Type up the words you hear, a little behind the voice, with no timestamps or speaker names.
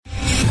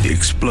The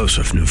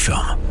explosive new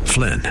film,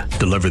 Flynn,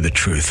 deliver the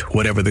truth,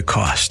 whatever the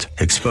cost,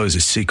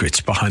 exposes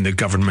secrets behind the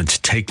government's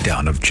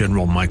takedown of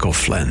General Michael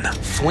Flynn.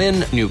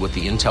 Flynn knew what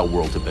the intel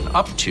world had been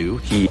up to.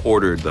 He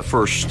ordered the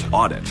first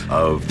audit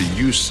of the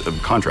use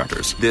of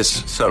contractors.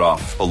 This set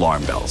off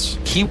alarm bells.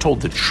 He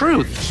told the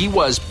truth. He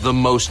was the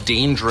most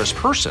dangerous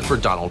person for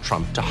Donald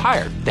Trump to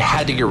hire. They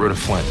had to get rid of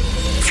Flynn.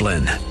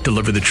 Flynn,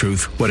 deliver the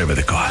truth, whatever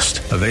the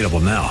cost. Available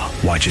now.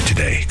 Watch it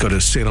today. Go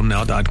to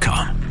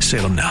salemnow.com.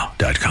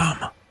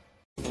 salemnow.com.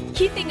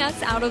 Keeping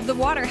us out of the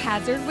water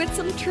hazard with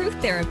some truth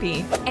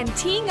therapy and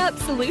teeing up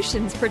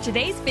solutions for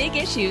today's big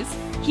issues.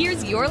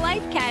 Here's your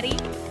life caddy,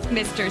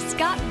 Mr.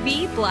 Scott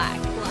V. Black.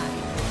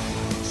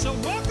 So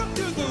welcome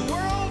to the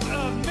world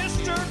of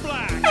Mr.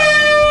 Black.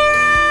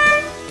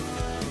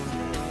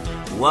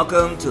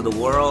 Welcome to the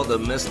world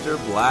of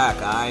Mr. Black.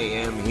 I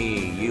am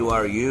he, you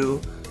are you,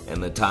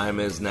 and the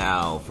time is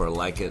now for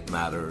Like It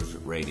Matters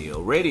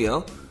Radio.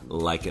 Radio,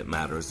 like it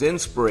matters.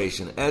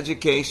 Inspiration,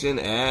 education,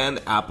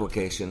 and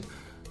application.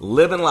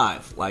 Living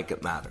life like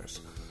it matters.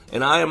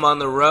 And I am on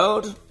the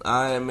road.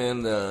 I am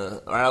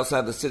right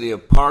outside the city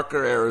of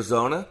Parker,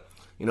 Arizona.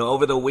 You know,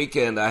 over the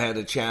weekend I had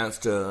a chance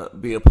to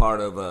be a part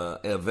of an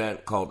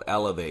event called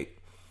Elevate.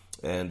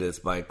 And it's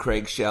by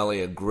Craig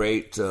Shelley, a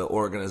great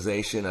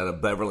organization out of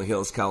Beverly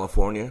Hills,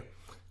 California.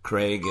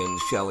 Craig and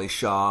Shelley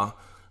Shaw,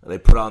 they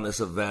put on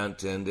this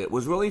event, and it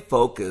was really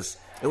focused.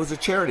 It was a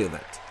charity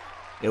event.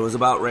 It was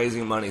about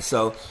raising money.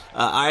 So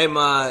I'm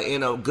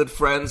in a good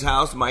friend's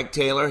house, Mike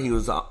Taylor. He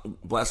was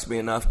blessed me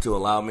enough to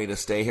allow me to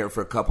stay here for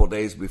a couple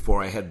days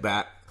before I head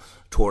back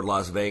toward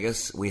Las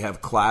Vegas. We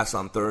have class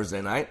on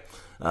Thursday night.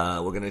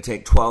 We're going to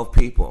take 12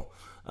 people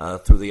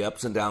through the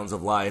ups and downs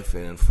of life,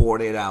 and in 4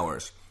 to 8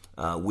 hours,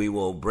 we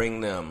will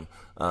bring them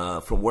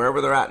from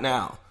wherever they're at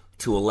now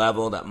to a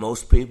level that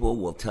most people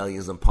will tell you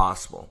is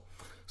impossible.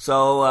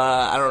 So,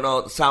 I don't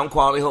know, sound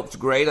quality, hope's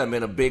great. I'm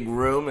in a big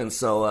room, and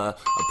so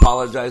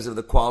apologize if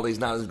the quality's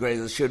not as great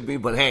as it should be.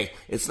 But hey,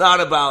 it's not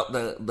about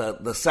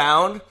the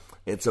sound,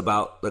 it's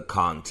about the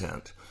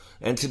content.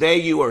 And today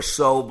you are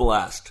so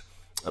blessed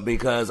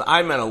because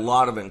I met a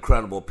lot of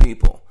incredible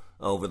people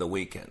over the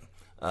weekend.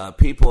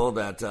 People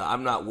that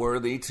I'm not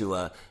worthy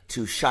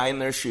to shine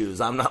their shoes.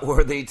 I'm not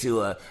worthy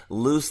to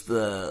loose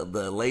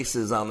the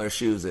laces on their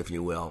shoes, if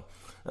you will.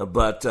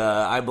 But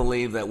I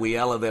believe that we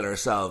elevate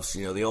ourselves.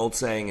 You know, the old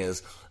saying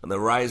is, a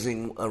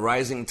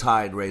rising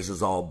tide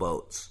raises all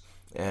boats.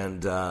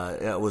 And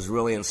it was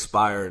really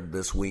inspired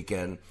this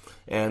weekend.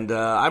 And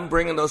I'm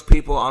bringing those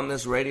people on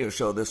this radio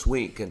show this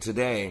week. And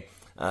today,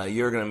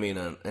 you're going to meet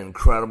an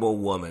incredible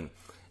woman.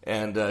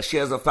 And she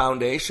has a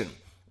foundation.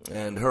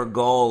 And her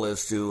goal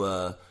is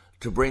to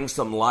bring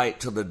some light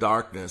to the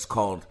darkness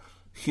called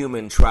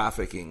human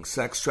trafficking,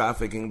 sex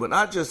trafficking, but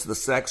not just the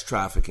sex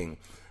trafficking,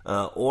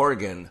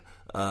 organ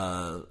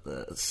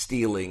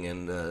stealing,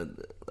 and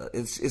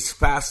it's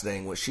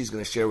fascinating what she's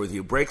going to share with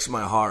you. Breaks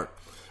my heart.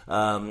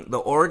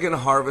 The organ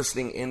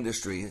harvesting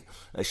industry,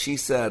 she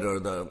said,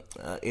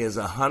 is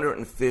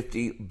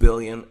 $150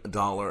 billion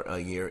a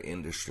year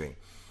industry.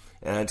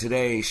 And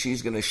today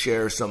she's going to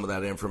share some of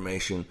that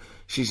information.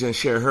 She's going to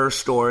share her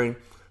story.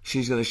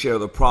 She's going to share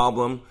the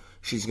problem.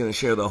 She's going to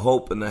share the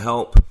hope and the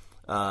help.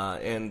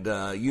 And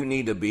you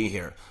need to be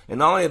here. And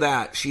not only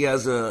that, she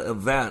has an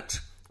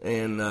event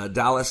in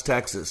Dallas,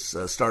 Texas,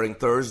 starting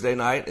Thursday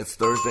night. It's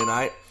Thursday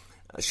night.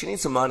 She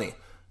needs some money.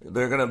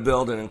 They're going to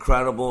build an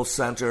incredible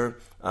center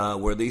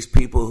where these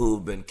people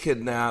who've been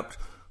kidnapped,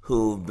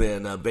 who've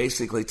been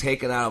basically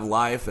taken out of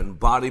life and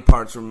body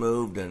parts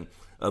removed and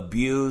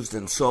abused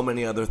and so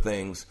many other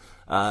things.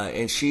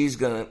 And she's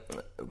going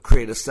to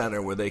create a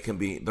center where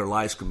their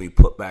lives can be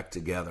put back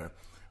together,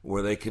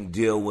 where they can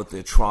deal with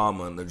the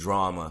trauma and the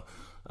drama.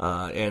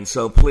 And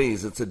so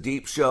please, it's a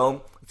deep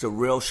show. It's a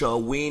real show.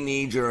 We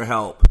need your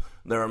help.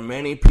 There are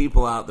many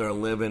people out there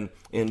living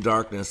in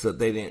darkness that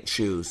they didn't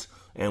choose,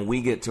 and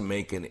we get to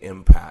make an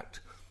impact.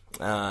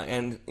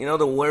 And, you know,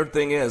 the weird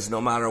thing is,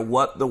 no matter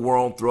what the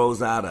world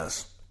throws at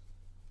us,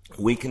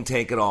 we can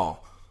take it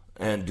all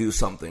and do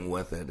something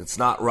with it. It's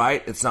not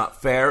right. It's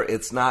not fair.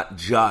 It's not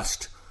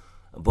just.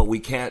 But we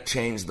can't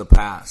change the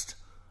past.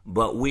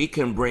 But we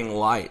can bring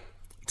light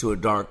to a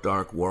dark,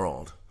 dark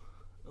world,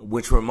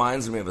 which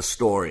reminds me of a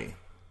story.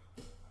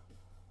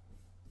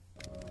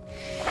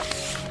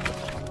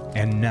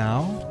 And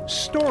now,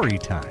 story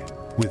time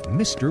with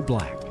Mr.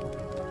 Black.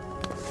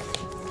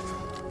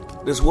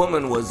 This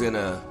woman was in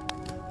a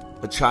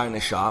china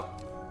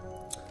shop,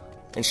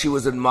 and she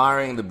was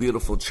admiring the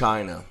beautiful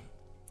china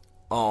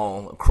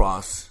all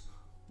across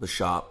the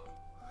shop.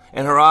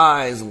 And her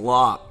eyes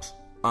locked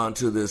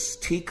onto this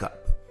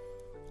teacup.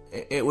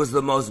 It was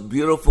the most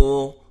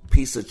beautiful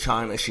piece of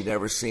china she'd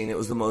ever seen. It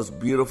was the most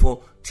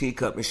beautiful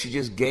teacup, and she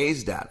just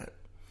gazed at it.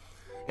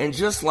 And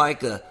just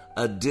like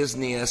a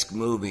Disney-esque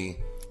movie,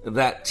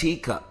 that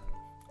teacup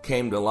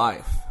came to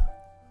life.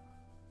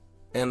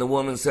 And the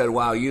woman said,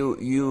 wow,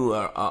 you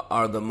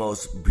are the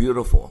most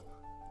beautiful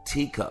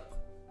teacup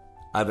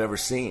I've ever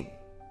seen.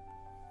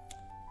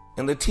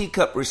 And the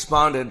teacup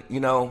responded, you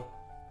know,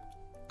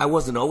 I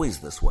wasn't always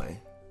this way.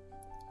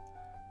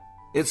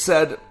 It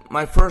said,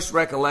 my first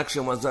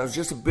recollection was I was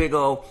just a big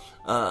old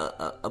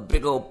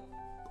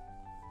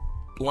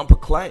lump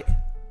of clay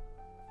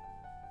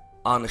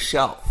on a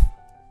shelf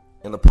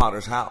in the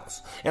potter's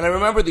house. And I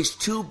remember these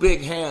two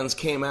big hands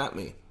came at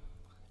me,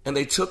 and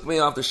they took me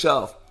off the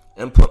shelf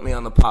and put me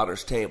on the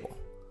potter's table.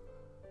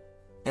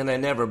 And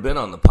I'd never been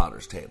on the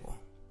potter's table.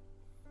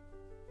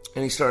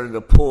 And he started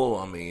to pull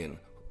on me and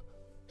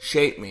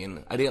shape me,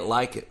 and I didn't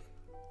like it.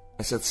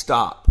 I said,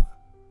 stop.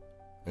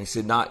 And he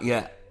said, not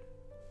yet,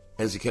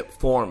 as he kept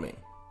forming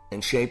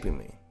and shaping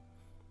me.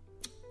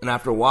 And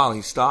after a while,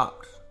 he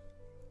stopped,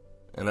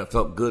 and it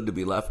felt good to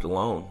be left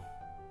alone.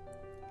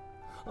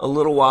 A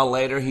little while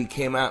later, he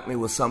came at me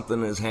with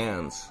something in his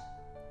hands,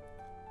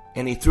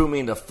 and he threw me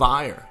into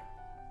fire.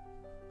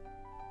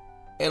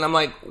 And I'm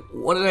like,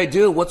 what did I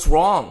do? What's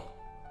wrong?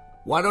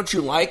 Why don't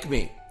you like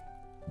me?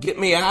 Get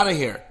me out of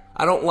here.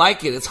 I don't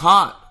like it. It's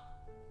hot.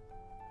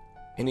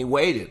 And he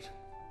waited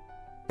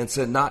and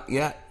said, not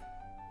yet.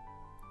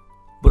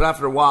 But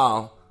after a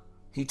while,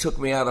 he took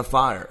me out of the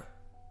fire,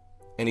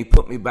 and he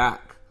put me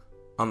back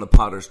on the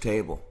potter's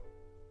table.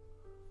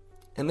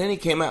 And then he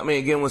came at me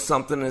again with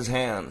something in his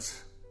hands.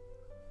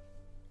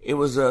 It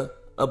was a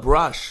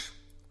brush.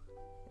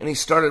 And he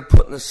started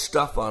putting this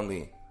stuff on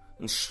me,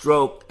 and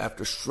stroke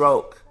after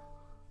stroke.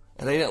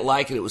 And I didn't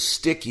like it. It was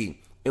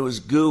sticky. It was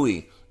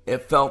gooey.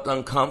 It felt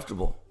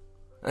uncomfortable.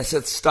 And I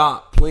said,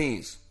 stop,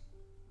 please.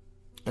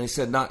 And he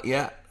said, not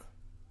yet.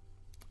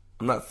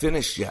 I'm not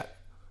finished yet.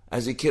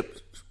 As he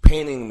kept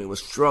painting me with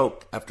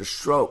stroke after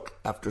stroke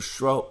after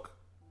stroke.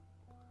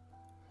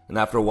 And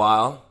after a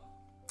while,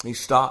 he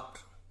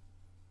stopped.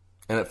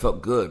 And it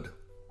felt good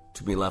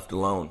to be left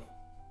alone.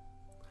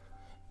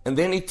 And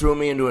then he threw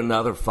me into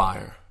another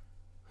fire.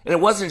 And it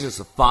wasn't just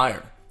a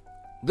fire.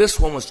 This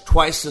one was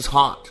twice as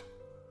hot.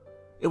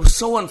 It was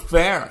so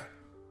unfair.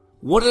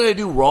 What did I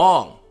do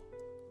wrong?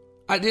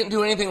 I didn't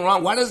do anything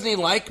wrong. Why doesn't he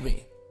like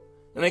me?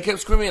 And I kept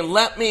screaming,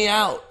 let me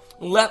out,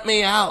 let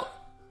me out.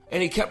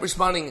 And he kept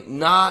responding,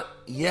 not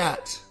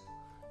yet,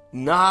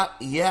 not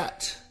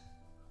yet.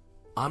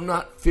 I'm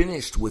not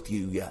finished with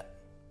you yet.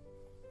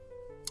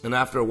 And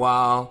after a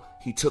while,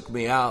 he took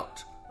me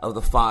out of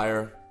the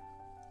fire,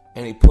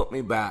 and he put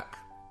me back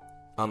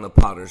on the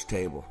potter's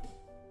table.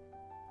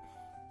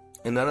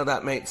 And none of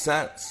that made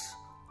sense.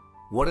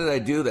 What did I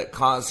do that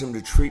caused him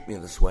to treat me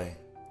this way?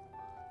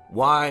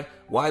 Why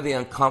the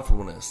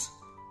uncomfortableness?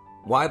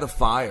 Why the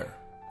fire?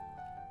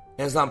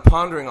 As I'm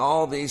pondering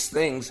all these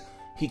things,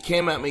 he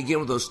came at me again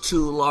with those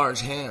two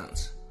large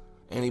hands,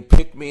 and he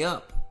picked me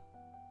up,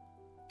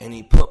 and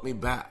he put me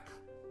back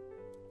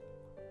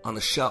on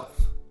the shelf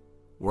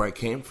where I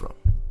came from.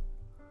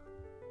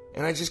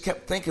 And I just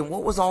kept thinking,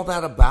 what was all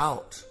that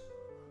about?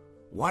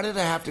 Why did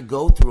I have to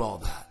go through all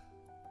that?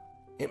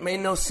 It made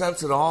no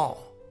sense at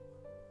all.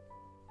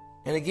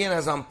 And again,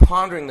 as I'm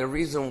pondering the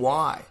reason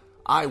why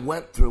I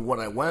went through what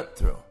I went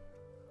through,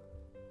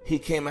 he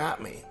came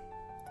at me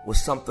with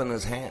something in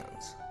his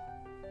hands.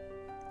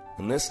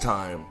 And this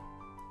time,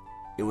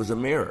 it was a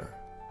mirror.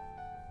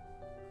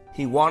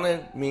 He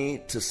wanted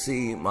me to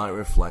see my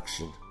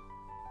reflection.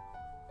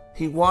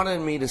 He wanted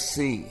me to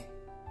see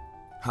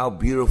how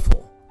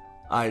beautiful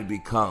I had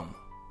become.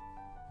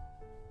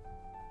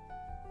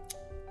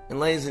 And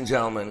ladies and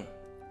gentlemen,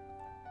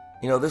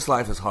 you know, this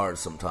life is hard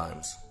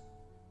sometimes.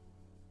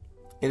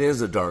 It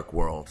is a dark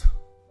world.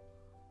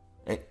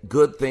 And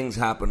good things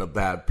happen to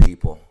bad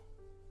people.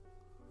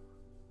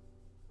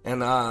 And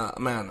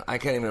man, I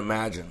can't even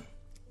imagine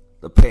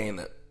the pain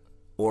that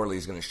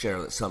Orly's going to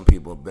share that some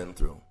people have been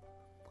through.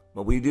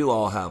 But we do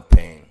all have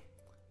pain.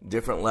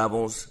 Different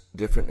levels,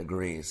 different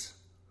degrees.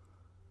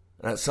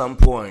 And at some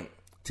point,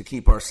 to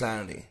keep our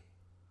sanity,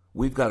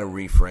 we've got to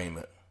reframe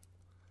it.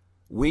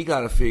 We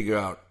got to figure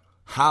out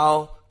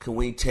how can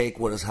we take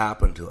what has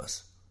happened to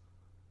us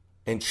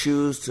and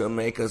choose to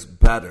make us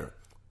better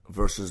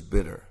versus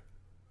bitter.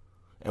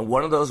 And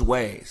one of those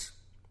ways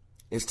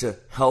is to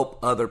help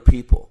other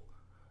people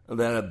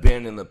that have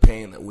been in the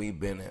pain that we've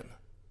been in.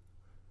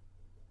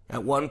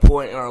 At one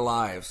point in our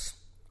lives,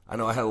 I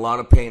know I had a lot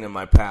of pain in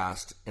my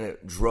past, and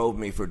it drove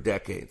me for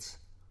decades.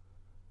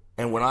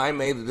 And when I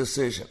made the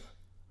decision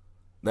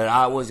that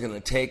I was going to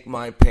take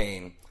my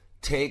pain,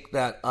 take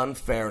that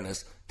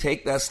unfairness,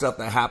 take that stuff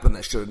that happened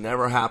that should have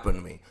never happened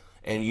to me,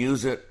 and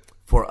use it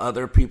for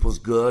other people's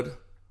good,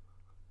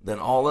 then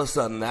all of a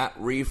sudden that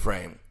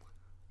reframe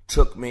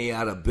took me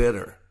out of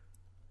bitter,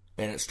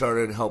 and it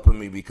started helping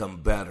me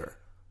become better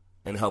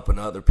and helping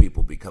other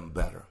people become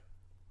better.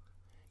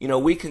 You know,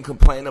 we can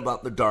complain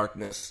about the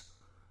darkness,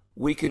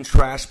 we can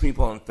trash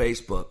people on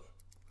Facebook,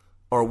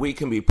 or we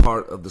can be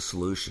part of the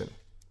solution.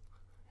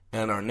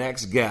 And our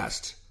next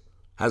guest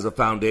has a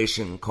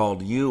foundation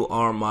called You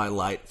Are My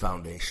Light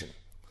Foundation.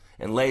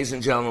 And ladies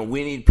and gentlemen,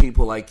 we need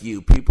people like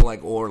you, people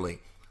like Orly,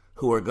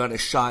 who are going to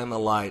shine the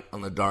light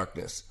on the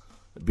darkness.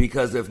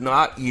 Because if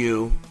not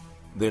you,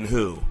 then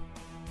who?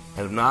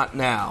 And if not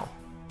now,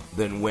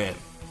 then when?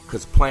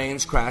 Because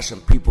planes crash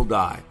and people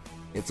die.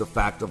 It's a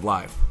fact of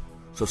life.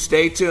 So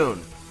stay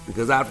tuned,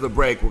 because after the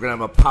break, we're going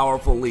to have a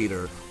powerful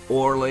leader,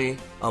 Orly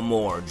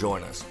Amore.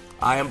 Join us.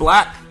 I am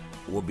Black.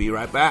 We'll be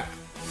right back.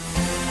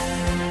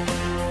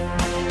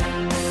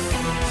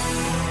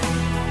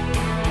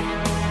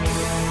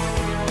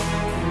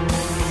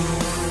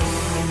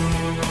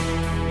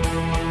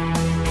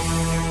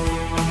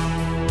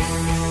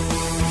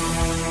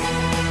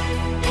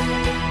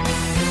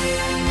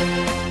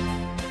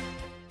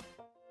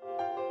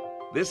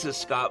 This is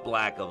Scott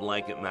Black of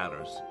Like It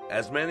Matters.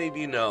 As many of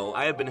you know,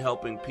 I have been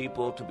helping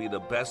people to be the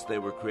best they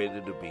were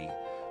created to be.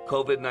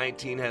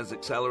 COVID-19 has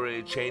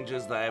accelerated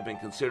changes that I have been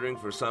considering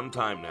for some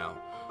time now.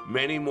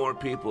 Many more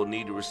people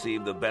need to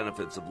receive the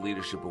benefits of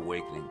Leadership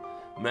Awakening.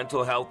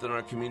 Mental health in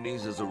our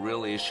communities is a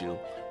real issue.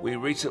 We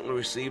recently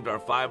received our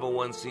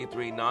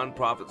 501c3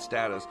 nonprofit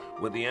status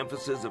with the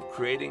emphasis of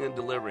creating and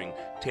delivering,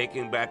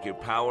 taking back your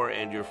power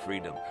and your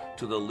freedom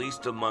to the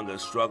least among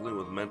us struggling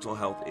with mental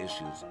health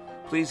issues.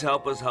 Please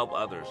help us help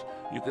others.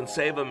 You can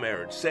save a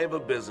marriage, save a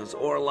business,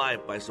 or a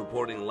life by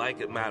supporting Like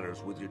It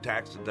Matters with your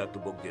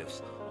tax-deductible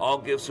gifts. All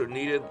gifts are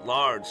needed,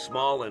 large,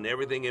 small, and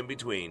everything in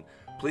between.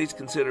 Please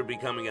consider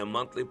becoming a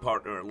monthly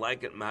partner at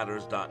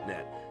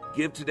likeitmatters.net.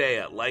 Give today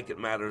at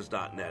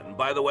likeitmatters.net. And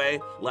by the way,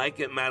 Like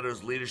It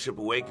Matters Leadership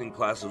Awakening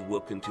classes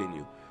will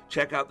continue.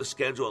 Check out the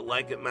schedule at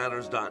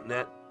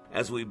likeitmatters.net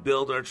as we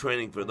build our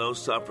training for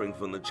those suffering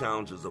from the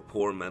challenges of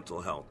poor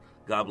mental health.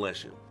 God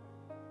bless you.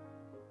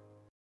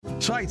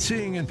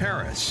 Sightseeing in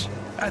Paris,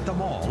 at the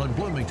mall in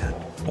Bloomington,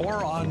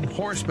 or on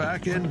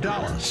horseback in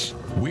Dallas.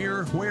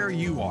 We're where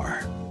you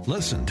are.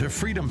 Listen to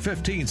Freedom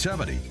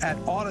 1570 at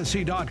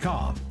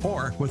Odyssey.com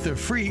or with the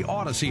free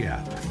Odyssey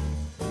app.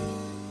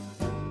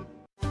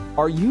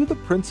 Are you the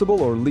principal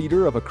or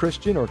leader of a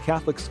Christian or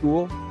Catholic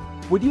school?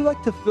 Would you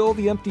like to fill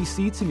the empty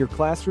seats in your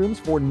classrooms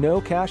for no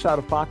cash out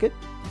of pocket?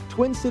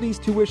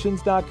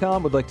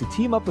 TwinCitiesTuitions.com would like to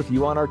team up with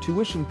you on our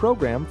tuition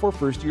program for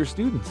first-year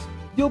students.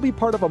 You'll be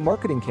part of a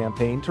marketing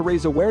campaign to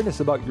raise awareness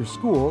about your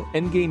school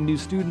and gain new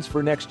students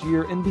for next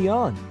year and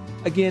beyond.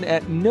 Again,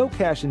 at no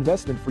cash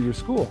investment for your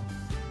school.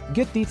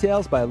 Get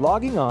details by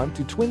logging on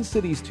to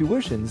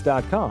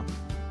TwinCitiesTuitions.com.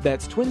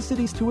 That's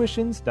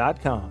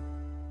TwinCitiesTuitions.com.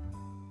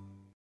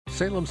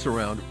 Salem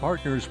Surround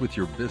partners with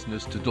your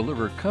business to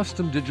deliver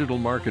custom digital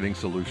marketing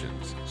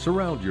solutions.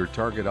 Surround your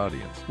target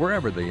audience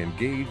wherever they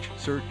engage,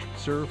 search,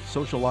 surf,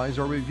 socialize,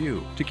 or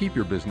review to keep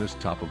your business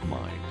top of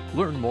mind.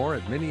 Learn more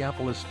at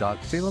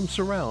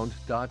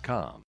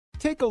minneapolis.salemsurround.com.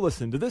 Take a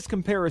listen to this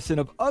comparison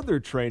of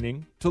other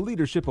training to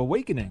Leadership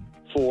Awakening.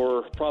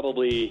 For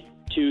probably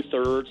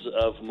 2/3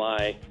 of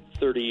my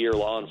 30-year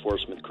law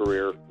enforcement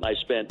career, I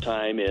spent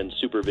time in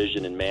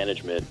supervision and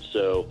management,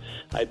 so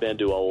I've been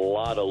to a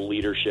lot of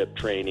leadership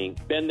training.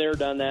 Been there,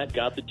 done that,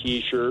 got the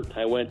T-shirt.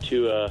 I went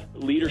to a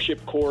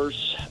leadership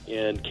course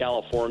in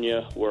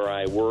California where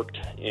I worked,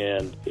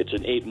 and it's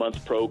an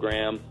 8-month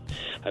program.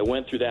 I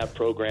went through that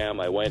program.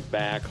 I went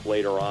back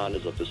later on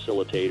as a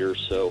facilitator,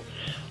 so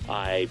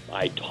I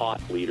taught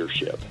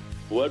leadership.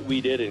 What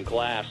we did in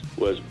class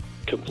was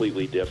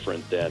completely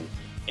different than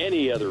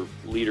any other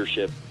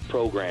leadership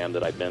program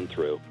that I've been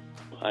through.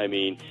 I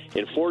mean,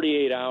 in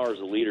 48 hours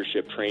of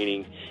leadership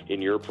training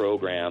in your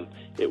program,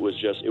 it was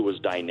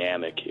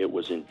dynamic, it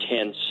was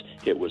intense,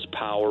 it was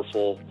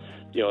powerful.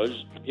 You know,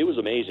 it was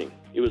amazing.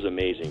 It was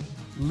amazing.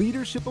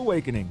 Leadership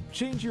Awakening.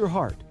 Change your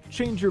heart,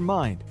 change your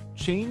mind,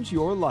 change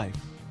your life.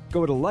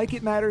 Go to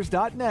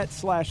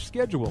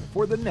likeitmatters.net/schedule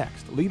for the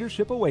next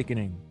Leadership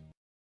Awakening.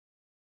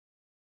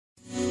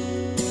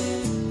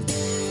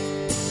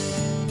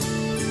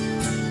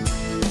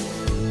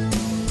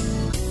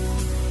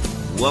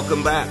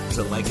 Welcome back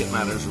to Like It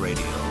Matters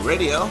Radio.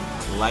 Radio,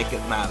 like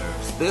it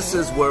matters. This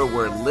is where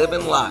we're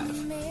living life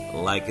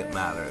like it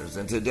matters.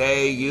 And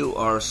today you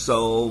are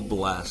so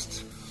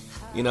blessed.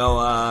 You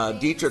know,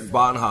 Dietrich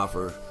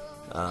Bonhoeffer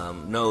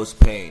knows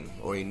pain,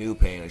 or he knew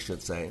pain, I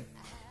should say.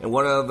 And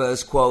one of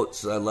his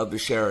quotes, I love to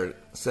share it,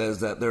 says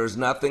that there is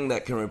nothing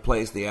that can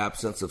replace the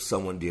absence of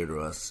someone dear to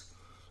us,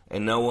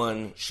 and no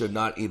one should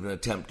not even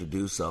attempt to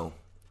do so.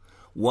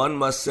 One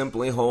must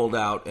simply hold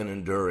out and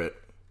endure it.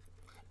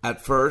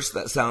 At first,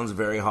 that sounds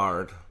very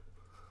hard,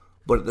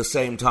 but at the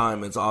same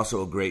time, it's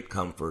also a great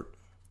comfort.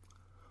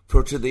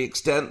 For to the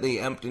extent the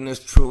emptiness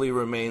truly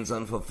remains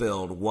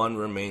unfulfilled, one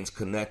remains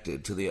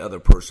connected to the other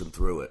person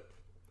through it.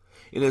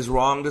 It is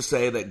wrong to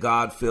say that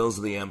God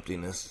fills the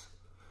emptiness.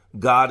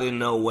 God in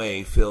no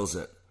way fills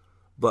it,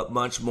 but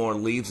much more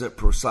leaves it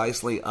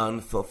precisely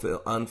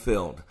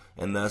unfilled,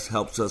 and thus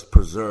helps us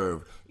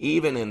preserve,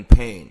 even in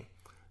pain,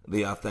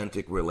 the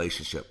authentic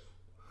relationship.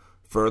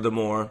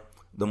 Furthermore,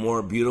 the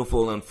more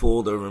beautiful and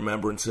full the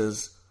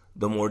remembrances,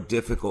 the more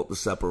difficult the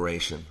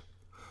separation.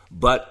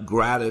 But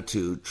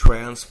gratitude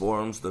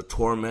transforms the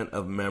torment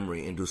of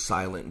memory into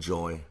silent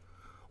joy.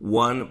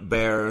 One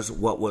bears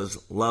what was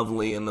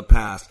lovely in the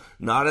past,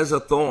 not as a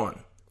thorn,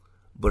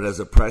 but as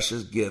a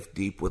precious gift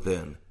deep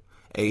within,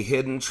 a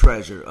hidden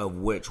treasure of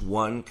which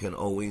one can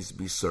always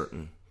be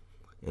certain.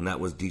 And that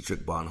was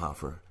Dietrich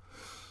Bonhoeffer.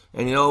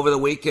 And you know, over the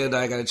weekend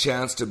I got a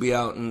chance to be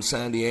out in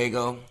San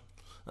Diego,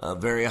 a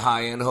very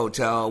high-end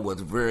hotel with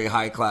very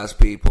high-class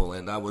people,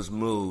 and I was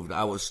moved.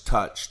 I was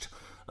touched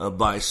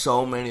by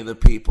so many of the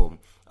people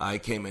I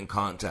came in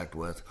contact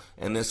with.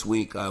 And this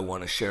week I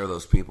want to share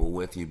those people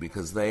with you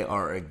because they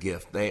are a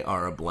gift. They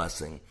are a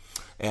blessing.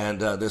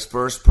 And this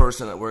first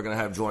person that we're going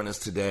to have join us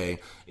today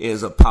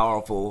is a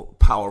powerful,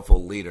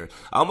 powerful leader.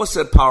 I almost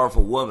said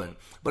powerful woman,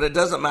 but it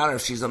doesn't matter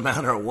if she's a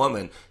man or a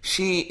woman.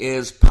 She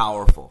is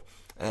powerful.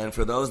 And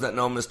for those that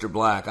know Mr.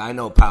 Black, I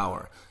know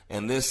power.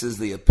 And this is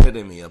the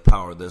epitome of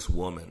power, this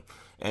woman.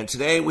 And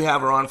today we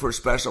have her on for a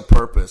special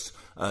purpose.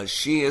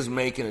 She is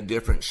making a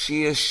difference.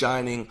 She is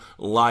shining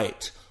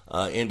light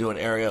into an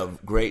area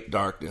of great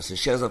darkness. And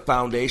she has a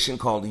foundation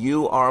called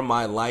You Are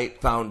My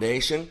Light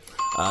Foundation.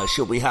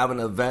 She'll be having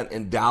an event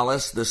in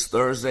Dallas this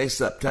Thursday,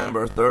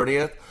 September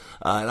 30th.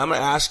 And I'm going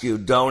to ask you,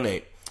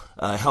 donate.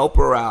 Help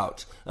her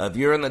out. If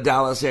you're in the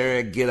Dallas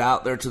area, get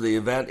out there to the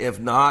event. If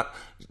not,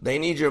 they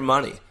need your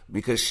money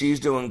because she's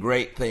doing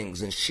great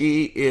things and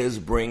she is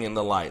bringing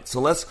the light.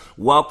 So let's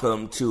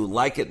welcome to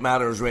Like It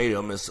Matters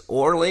Radio, Miss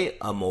Orly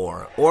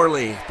Amore.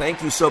 Orly,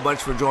 thank you so much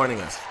for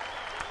joining us.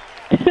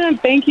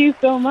 Thank you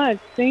so much.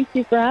 Thank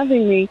you for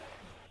having me.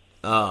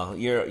 Oh,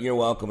 you're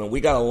welcome. And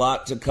we got a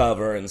lot to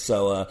cover, and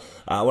so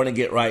I want to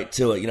get right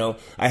to it. You know,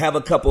 I have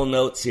a couple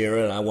notes here,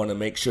 and I want to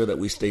make sure that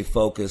we stay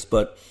focused.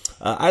 But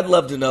I'd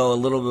love to know a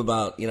little bit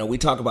about, we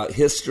talk about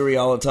history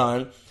all the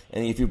time.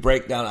 And if you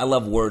break down, I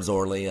love words,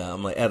 Orly.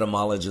 I'm an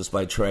etymologist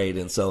by trade,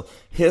 and so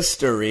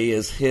history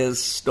is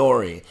his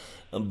story.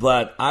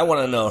 But I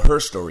want to know her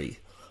story.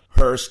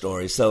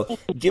 So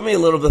give me a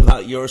little bit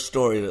about your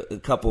story, a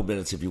couple of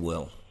minutes, if you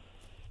will.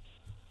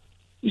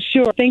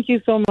 Sure. Thank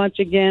you so much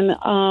again.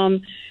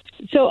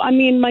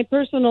 My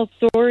personal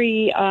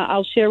story,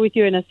 I'll share with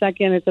you in a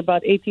second. It's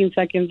about 18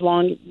 seconds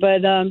long.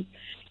 But, as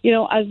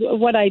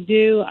what I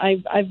do,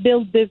 I've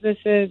built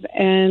businesses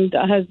and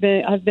have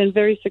been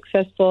very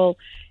successful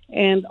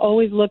and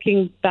always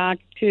looking back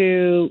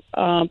to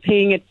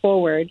paying it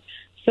forward.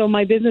 So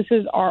my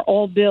businesses are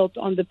all built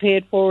on the pay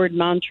it forward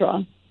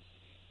mantra.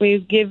 We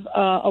give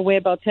away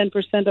about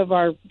 10% of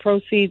our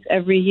proceeds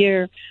every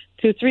year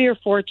to 3 or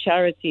 4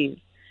 charities.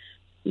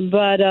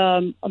 But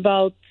in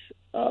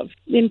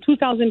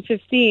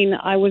 2015,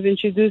 I was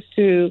introduced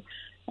to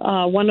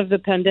one of the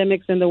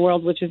pandemics in the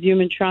world, which is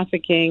human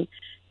trafficking,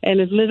 and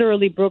it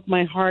literally broke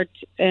my heart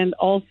and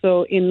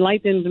also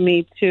enlightened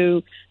me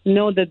to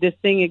know that this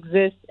thing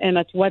exists and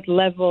at what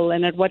level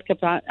and at what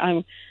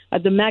capacity,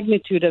 at the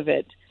magnitude of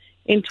it.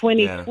 In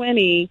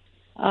 2020,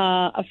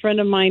 a friend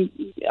of mine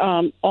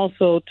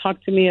also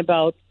talked to me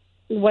about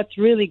what's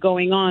really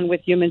going on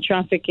with human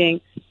trafficking.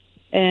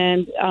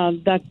 And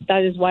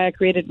that is why I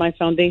created my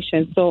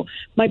foundation. So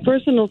my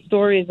personal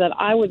story is that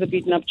I was a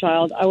beaten-up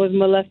child. I was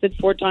molested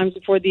 4 times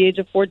before the age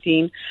of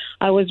 14.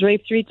 I was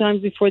raped 3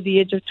 times before the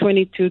age of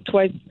 22,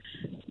 twice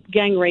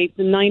gang raped,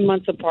 9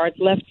 months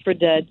apart, left for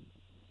dead.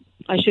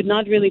 I should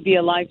not really be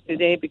alive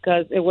today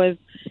because it was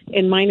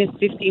in minus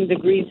 15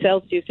 degrees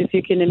Celsius, if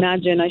you can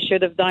imagine. I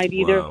should have died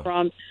either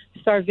from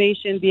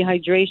starvation,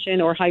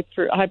 dehydration, or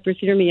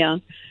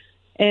hyperthermia.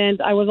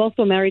 And I was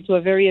also married to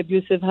a very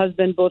abusive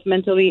husband, both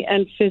mentally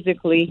and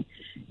physically.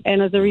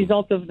 And as a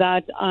result of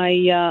that,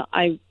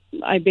 I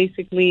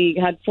basically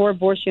had 4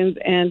 abortions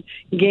and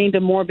gained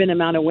a morbid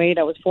amount of weight.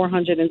 I was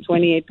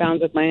 428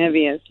 pounds at my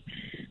heaviest.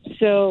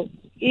 So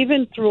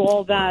even through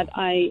all that,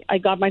 I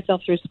got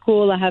myself through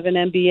school. I have an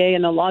MBA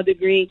and a law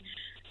degree.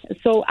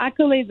 So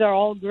accolades are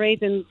all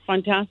great and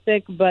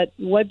fantastic, but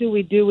what do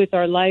we do with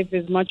our life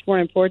is much more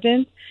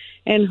important.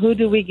 And who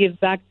do we give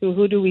back to?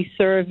 Who do we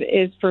serve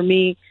is, for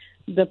me,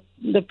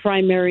 the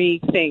primary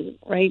thing,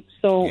 right?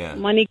 So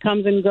money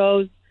comes and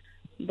goes,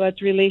 but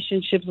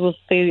relationships will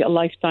stay a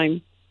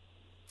lifetime.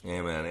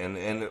 Yeah, man.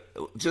 And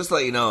just to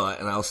let you know,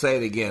 and I'll say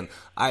it again,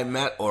 I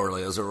met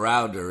Orly. I was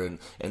around her,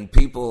 and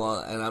people,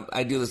 and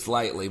I do this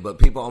lightly, but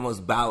people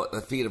almost bow at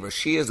the feet of her.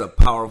 She is a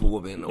powerful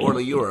woman.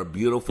 Orly, you are a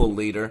beautiful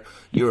leader.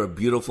 You're a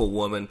beautiful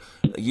woman.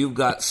 You've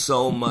got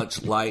so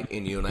much light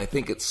in you, and I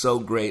think it's so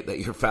great that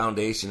your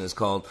foundation is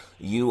called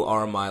You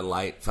Are My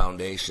Light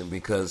Foundation,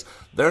 because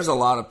there's a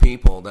lot of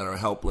people that are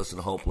helpless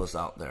and hopeless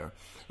out there.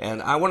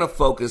 And I want to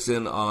focus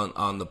in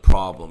on the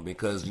problem,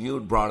 because you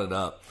brought it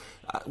up.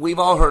 We've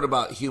all heard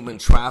about human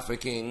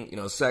trafficking,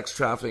 sex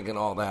trafficking and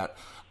all that.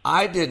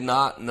 I did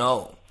not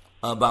know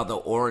about the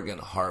organ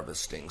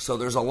harvesting. So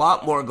there's a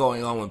lot more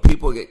going on when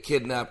people get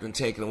kidnapped and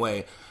taken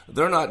away.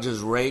 They're not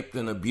just raped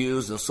and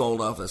abused and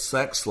sold off as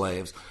sex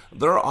slaves.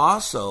 They're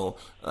also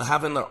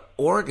having their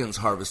organs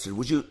harvested.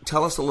 Would you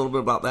tell us a little bit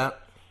about that?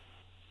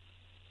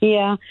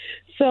 Yeah.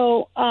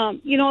 So, a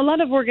lot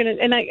of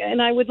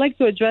and I would like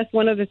to address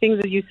one of the things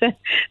that you said,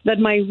 that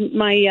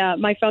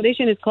my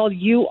foundation is called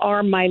You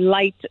Are My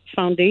Light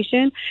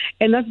Foundation.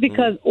 And that's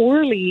because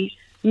Orly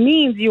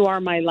means you are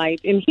my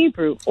light in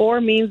Hebrew. Or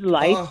means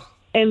light,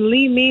 and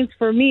Li means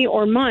for me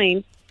or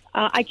mine.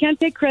 I can't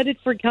take credit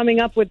for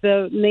coming up with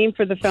the name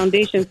for the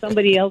foundation.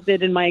 Somebody else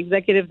did, in my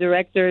executive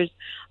directors.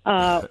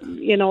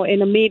 In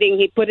a meeting,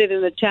 he put it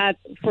in the chat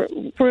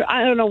for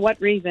I don't know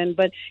what reason,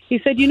 but he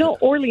said,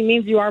 Orly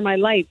means you are my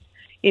light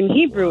in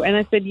Hebrew. And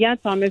I said, yeah,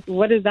 Thomas,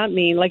 what does that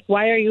mean? Like,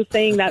 why are you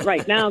saying that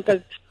right now?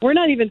 Because we're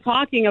not even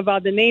talking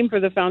about the name for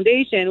the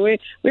foundation. We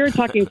were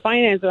talking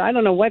finance, or I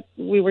don't know what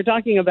we were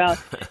talking about.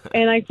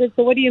 And I said,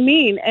 so what do you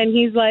mean? And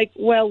he's like,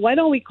 well, why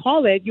don't we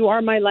call it You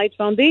Are My Light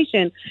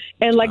Foundation?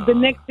 And like the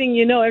next thing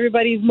you know,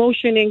 everybody's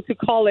motioning to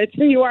call it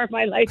You Are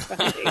My Light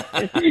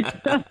Foundation.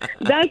 So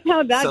that's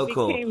how that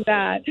became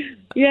that.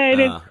 Yeah, it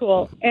is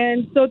cool.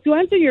 And so to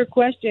answer your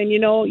question,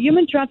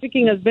 human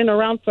trafficking has been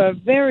around for a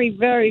very,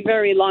 very,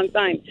 very long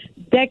time,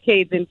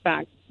 decades, in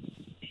fact.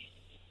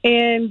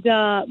 And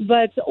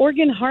but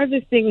organ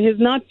harvesting is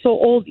not so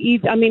old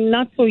either. I mean,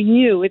 not so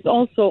new. It's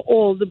also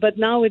old, but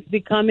now it's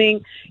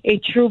becoming a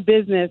true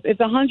business.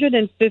 It's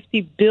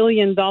 $150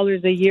 billion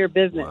a year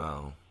business.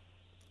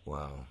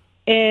 Wow.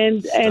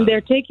 And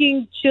they're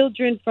taking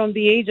children from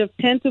the age of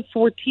 10 to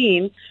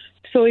 14.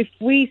 So if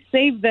we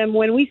save them,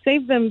 when we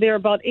save them, they're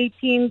about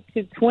 18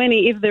 to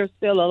 20 if they're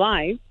still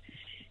alive.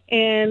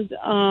 And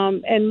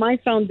my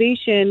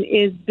foundation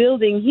is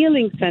building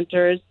healing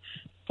centers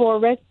for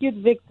rescued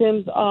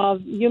victims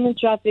of human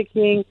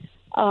trafficking,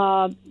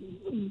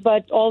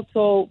 but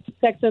also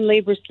sex and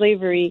labor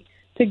slavery,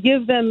 to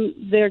give them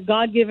their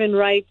God-given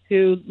right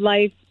to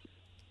life,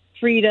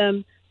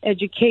 freedom,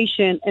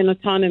 education, and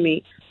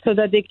autonomy, so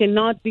that they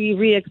cannot be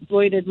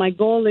re-exploited. My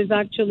goal is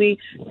actually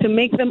to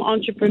make them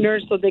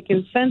entrepreneurs so they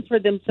can fend for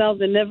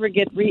themselves and never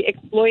get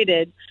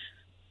re-exploited.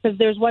 Because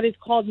there's what is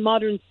called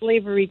modern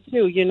slavery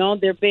too.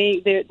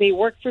 They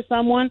work for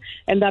someone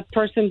and that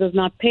person does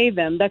not pay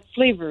them. That's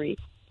slavery.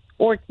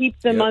 Or keep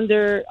them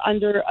under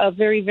a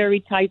very, very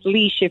tight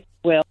leash, if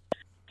you will.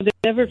 They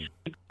never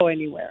go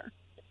anywhere.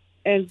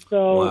 And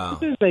so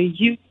this is a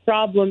huge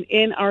problem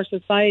in our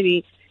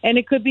society. And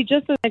it could be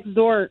just next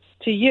door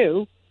to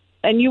you,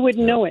 and you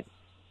wouldn't know it.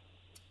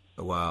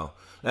 Wow.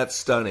 That's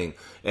stunning.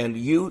 And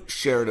you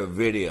shared a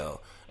video.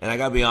 And I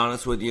got to be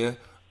honest with you,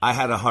 I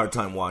had a hard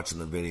time watching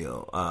the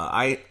video.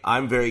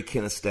 I'm very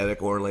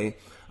kinesthetic, Orly.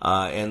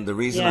 And the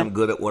reason I'm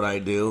good at what I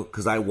do,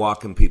 because I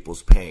walk in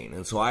people's pain.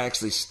 And so I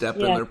actually step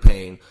in their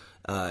pain.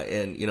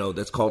 And,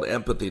 that's called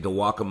empathy, to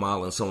walk a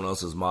mile in someone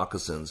else's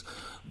moccasins.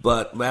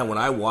 But, man, when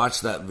I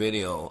watched that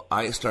video,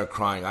 I start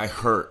crying. I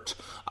hurt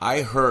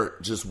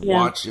just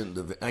watching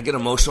the video. I get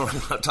emotional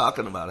when I'm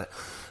talking about it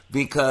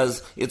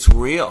because it's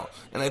real.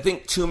 And I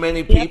think too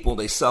many people,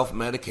 they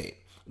self-medicate.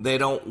 They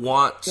don't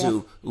want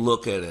to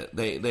look at it.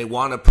 They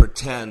want to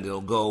pretend it'll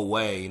go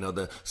away.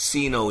 The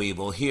see no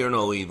evil, hear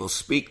no evil,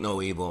 speak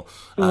no evil.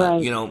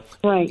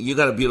 You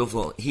got a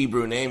beautiful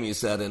Hebrew name, you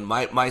said. And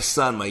my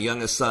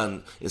youngest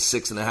son, is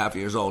 6.5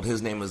 years old.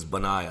 His name is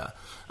Benaiah.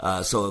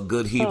 So a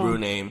good Hebrew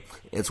name.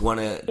 It's one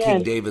of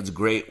King David's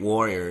great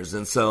warriors.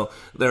 And so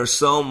there's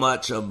so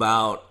much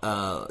about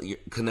your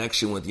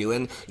connection with you.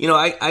 And,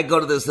 I go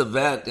to this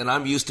event, and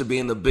I'm used to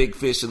being the big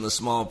fish in the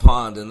small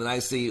pond, and then I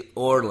see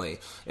Orly.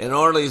 And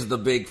Orly's the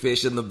big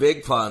fish in the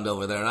big pond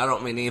over there. And I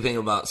don't mean anything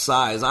about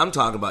size. I'm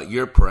talking about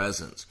your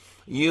presence.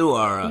 You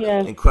are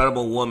an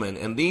incredible woman.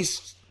 And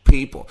these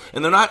people,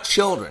 and they're not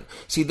children.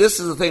 See, this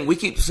is the thing. We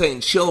keep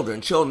saying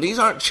children. These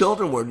aren't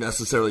children we're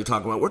necessarily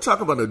talking about. We're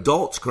talking about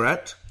adults,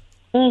 correct?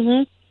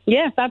 Mm-hmm.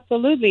 Yes,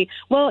 absolutely.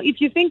 Well,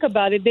 if you think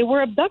about it, they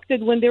were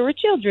abducted when they were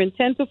children.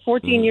 10 to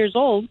 14 years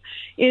old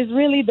is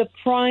really the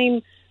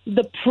prime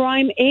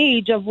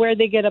age of where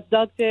they get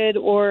abducted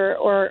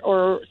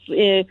or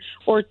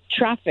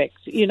trafficked.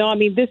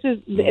 This is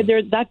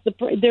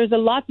there's a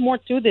lot more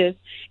to this,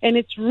 and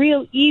it's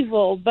real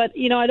evil. But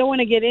I don't want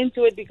to get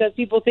into it because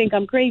people think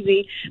I'm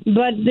crazy.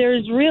 But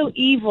there's real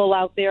evil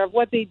out there of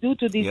what they do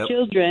to these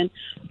children.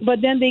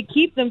 But then they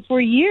keep them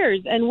for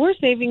years, and we're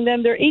saving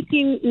them. They're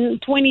 18,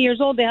 20 years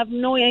old. They have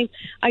no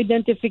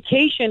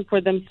identification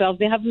for themselves.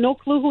 They have no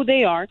clue who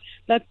they are.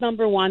 That's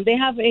number one. They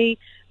have a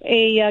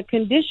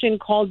condition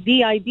called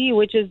DID,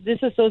 which is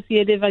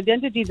dissociative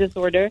identity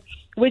disorder,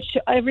 which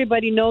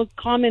everybody knows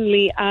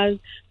commonly as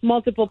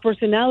multiple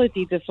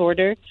personality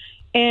disorder.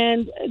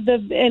 And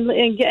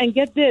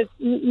get this,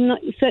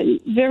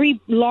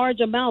 very large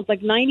amounts, like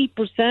 90%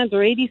 or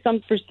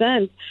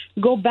 80%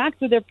 go back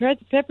to their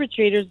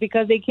perpetrators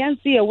because they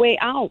can't see a way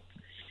out.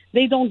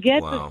 They don't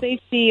get the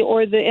safety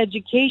or the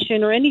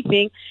education or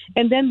anything.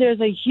 And then there's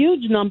a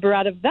huge number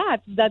out of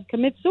that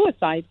commit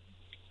suicide.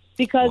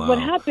 Because what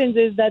happens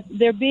is that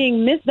they're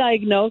being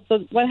misdiagnosed. So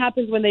what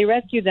happens when they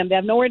rescue them? They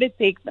have nowhere to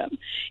take them.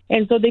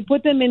 And so they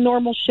put them in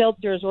normal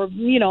shelters or,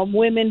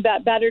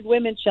 battered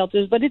women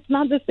shelters. But it's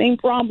not the same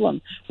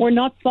problem. We're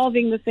not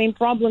solving the same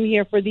problem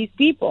here for these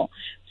people.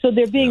 So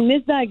they're being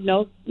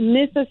misdiagnosed,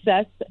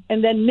 misassessed,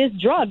 and then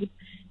misdrugged.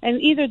 And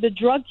either the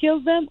drug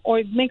kills them or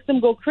it makes them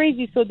go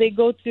crazy. So they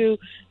go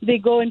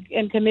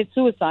and commit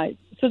suicide.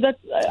 So that's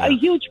a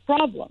huge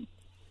problem.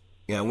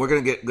 Yeah, we're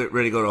going to get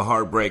ready to go to a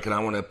hard break, and I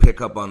want to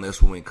pick up on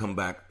this when we come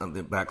back on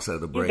the backside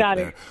of the break. You got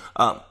there.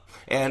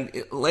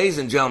 And ladies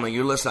and gentlemen,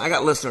 you're listening. I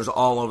got listeners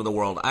all over the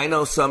world. I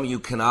know some of you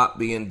cannot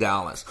be in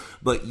Dallas,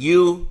 but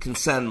you can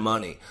send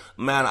money.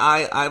 Man,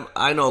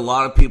 I know a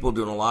lot of people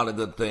doing a lot of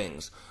good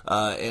things.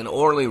 And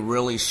Orly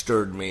really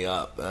stirred me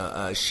up.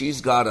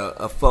 She's got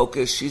a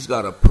focus. She's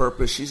got a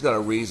purpose. She's got a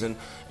reason.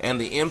 And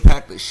the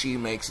impact that she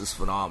makes is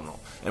phenomenal.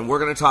 And we're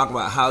going to talk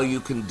about how you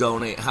can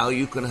donate, how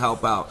you can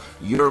help out.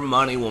 Your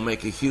money will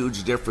make a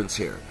huge difference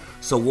here.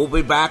 So we'll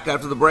be back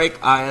after the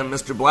break. I am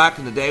Mr. Black,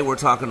 and today we're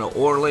talking to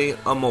Orly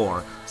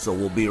Amore. So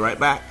we'll be right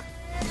back.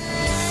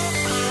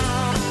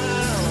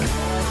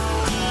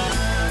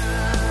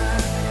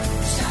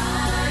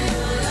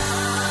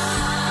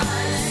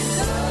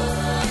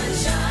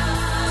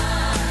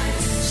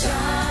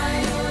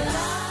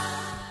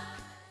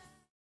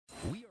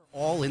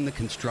 All in the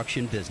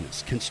construction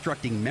business,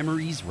 constructing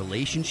memories,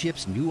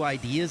 relationships, new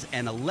ideas,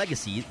 and a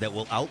legacy that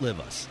will outlive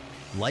us.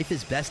 Life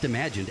is best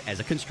imagined as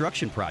a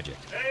construction project.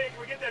 Hey,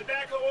 can we get that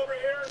backhoe over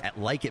here? At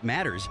Like It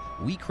Matters,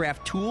 we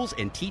craft tools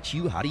and teach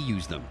you how to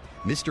use them.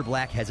 Mr.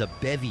 Black has a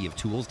bevy of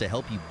tools to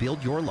help you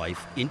build your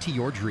life into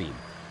your dream.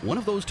 One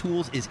of those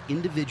tools is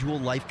individual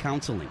life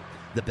counseling.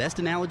 The best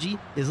analogy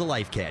is a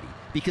life caddy,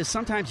 because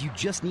sometimes you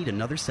just need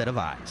another set of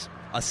eyes.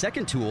 A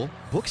second tool,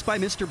 Books by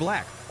Mr.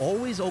 Black,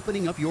 always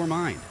opening up your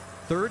mind.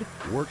 Third,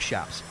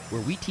 workshops,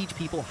 where we teach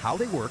people how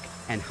they work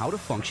and how to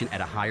function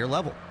at a higher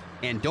level.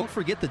 And don't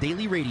forget the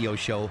daily radio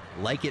show,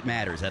 Like It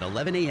Matters, at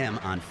 11 a.m.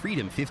 on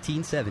Freedom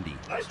 1570.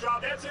 Nice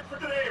job. That's it for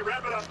today.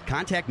 Wrap it up.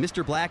 Contact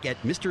Mr. Black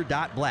at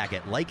mr.black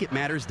at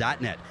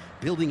likeitmatters.net.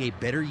 Building a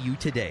better you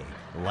today.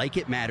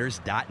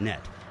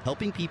 Likeitmatters.net.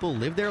 Helping people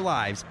live their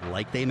lives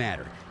like they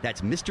matter.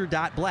 That's Mr.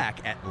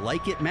 Black at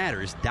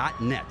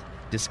likeitmatters.net.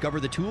 Discover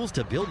the tools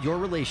to build your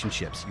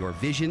relationships, your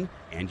vision,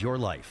 and your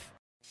life.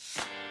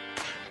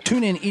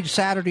 Tune in each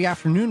Saturday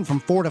afternoon from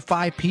 4 to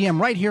 5 p.m.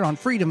 right here on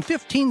Freedom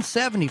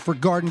 1570 for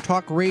Garden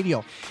Talk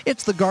Radio.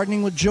 It's the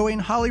Gardening with Joey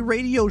and Holly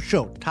radio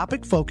show,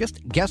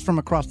 topic-focused, guests from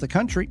across the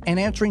country, and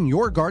answering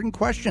your garden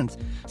questions.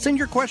 Send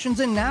your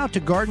questions in now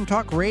to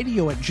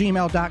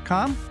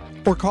gardentalkradio@gmail.com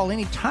or call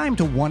anytime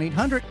to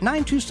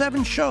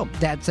 1-800-927-SHOW.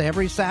 That's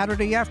every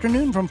Saturday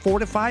afternoon from 4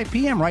 to 5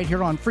 p.m. right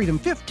here on Freedom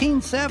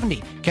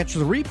 1570. Catch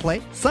the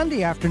replay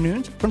Sunday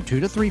afternoons from 2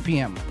 to 3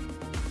 p.m.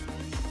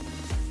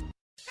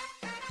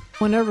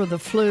 Whenever the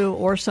flu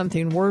or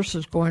something worse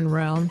is going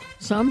around,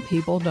 some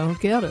people don't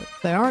get it.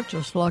 They aren't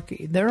just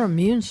lucky. Their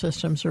immune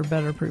systems are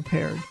better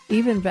prepared.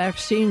 Even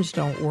vaccines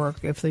don't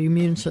work if the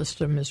immune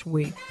system is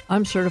weak.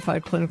 I'm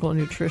certified clinical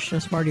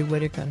nutritionist Marty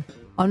Whittakin.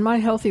 On my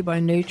Healthy by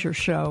Nature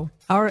show,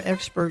 our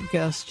expert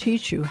guests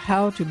teach you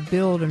how to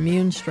build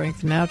immune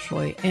strength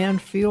naturally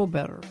and feel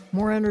better,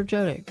 more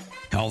energetic.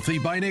 Healthy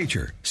by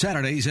Nature,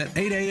 Saturdays at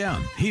 8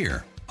 a.m.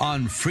 here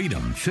on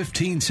Freedom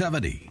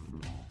 1570.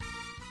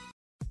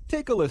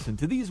 Take a listen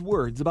to these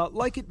words about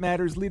Like It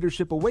Matters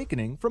Leadership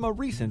Awakening from a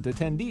recent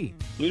attendee.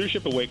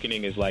 Leadership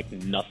Awakening is like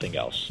nothing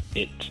else.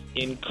 It's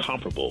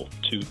incomparable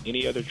to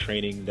any other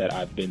training that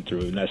I've been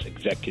through, and that's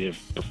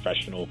executive,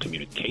 professional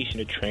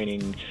communication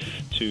training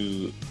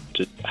to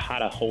how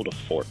to hold a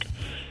fork.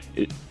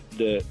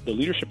 The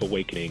Leadership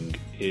Awakening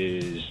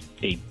is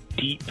a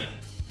deep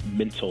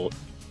mental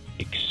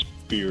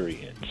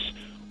experience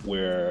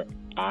where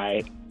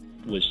I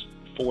was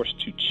forced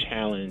to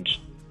challenge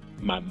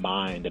my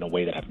mind in a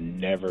way that I've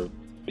never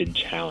been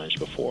challenged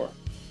before,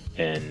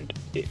 and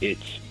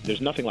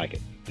there's nothing like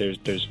it.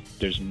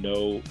 There's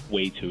no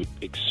way to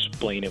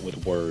explain it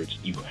with words.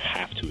 You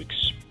have to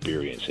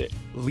experience it.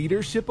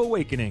 Leadership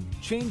Awakening.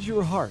 Change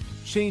your heart,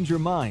 change your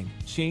mind,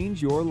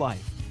 change your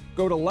life.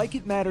 Go to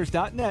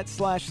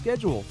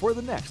likeitmatters.net/schedule for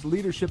the next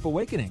Leadership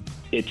Awakening.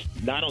 It's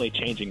not only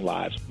changing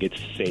lives, it's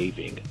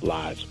saving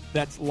lives.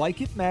 That's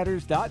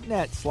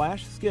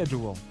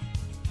likeitmatters.net/schedule.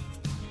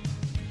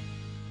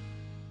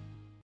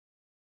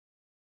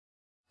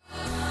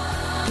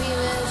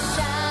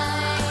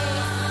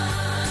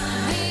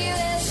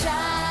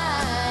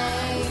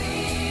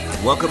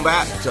 Welcome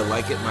back to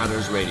Like It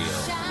Matters Radio.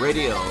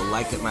 Radio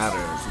like it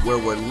matters, where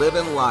we're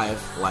living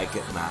life like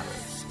it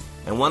matters.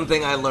 And one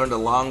thing I learned a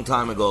long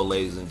time ago,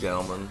 ladies and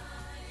gentlemen,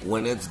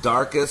 when it's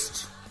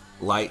darkest,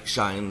 light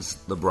shines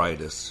the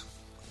brightest.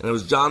 And it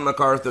was John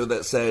MacArthur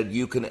that said,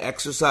 you can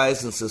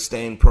exercise and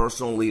sustain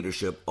personal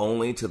leadership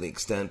only to the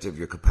extent of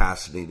your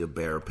capacity to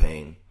bear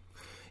pain.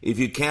 If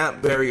you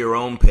can't bear your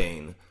own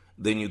pain,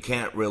 then you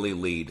can't really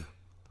lead.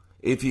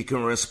 If you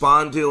can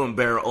respond to and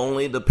bear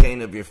only the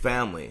pain of your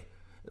family,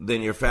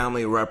 then your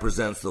family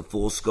represents the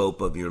full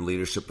scope of your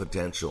leadership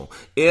potential.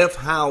 If,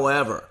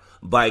 however,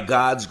 by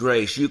God's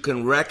grace, you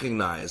can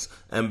recognize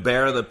and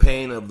bear the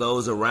pain of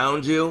those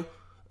around you,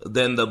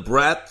 then the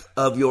breadth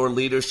of your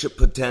leadership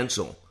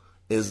potential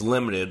is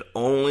limited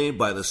only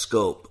by the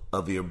scope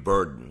of your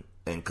burden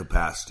and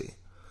capacity.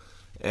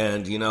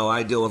 And, you know,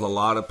 I deal with a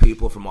lot of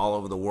people from all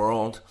over the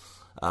world,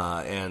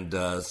 and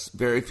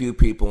very few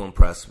people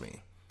impress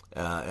me.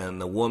 And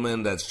the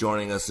woman that's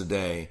joining us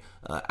today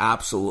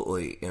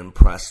absolutely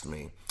impressed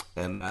me.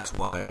 And that's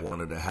why I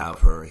wanted to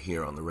have her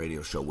here on the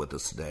radio show with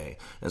us today.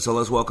 And so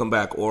let's welcome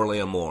back Orly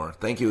Amore.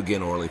 Thank you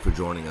again, Orly, for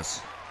joining us.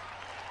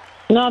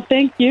 No,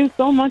 thank you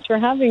so much for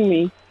having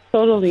me.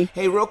 Totally.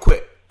 Hey, real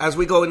quick, as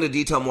we go into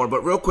detail more,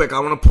 but real quick,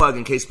 I want to plug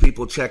in case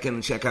people check in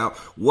and check out.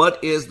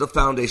 What is the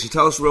foundation?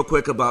 Tell us real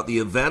quick about the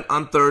event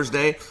on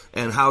Thursday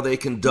and how they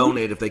can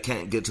donate if they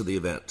can't get to the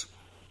event.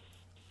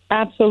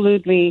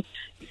 Absolutely.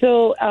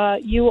 So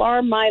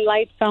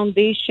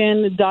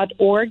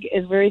YouAreMyLightFoundation.org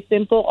is very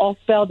simple, all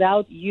spelled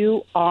out.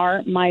 You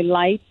are my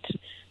light,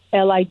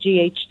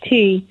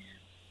 LIGHT,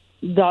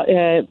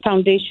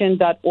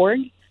 foundation.org.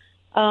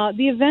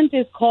 The event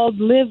is called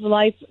Live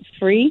Life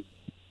Free,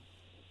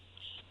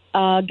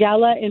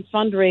 Gala and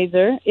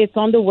Fundraiser. It's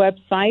on the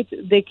website.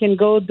 They can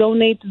go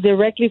donate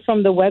directly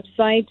from the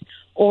website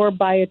or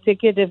buy a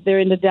ticket if they're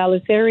in the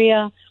Dallas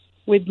area.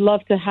 We'd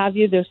love to have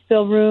you. There's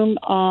still room.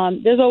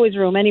 There's always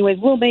room. Anyways,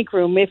 we'll make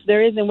room. If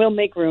there isn't, we'll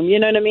make room. You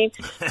know what I mean?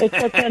 It's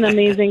such an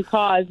amazing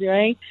cause,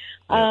 right?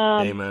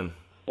 Amen.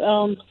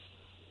 So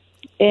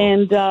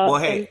that's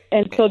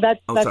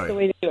the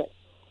way to do it.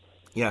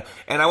 Yeah,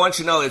 and I want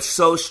you to know it's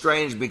so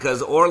strange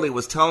because Orly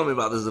was telling me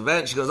about this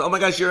event. She goes, "Oh my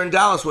gosh, you're in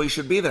Dallas. Well, you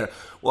should be there."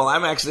 Well,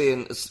 I'm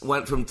actually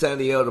went from San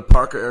Diego to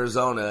Parker,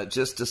 Arizona,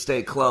 just to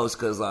stay close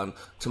because on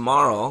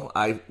tomorrow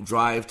I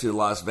drive to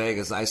Las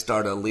Vegas. I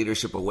start a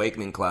Leadership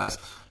Awakening class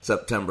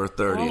September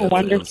 30th. Oh,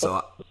 wonderful. And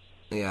so,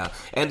 yeah,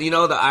 and you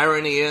know the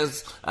irony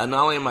is not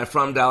only am I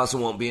from Dallas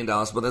and won't be in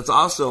Dallas, but it's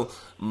also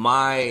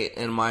my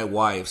and my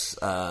wife's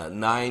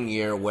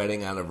 9-year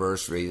wedding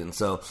anniversary, and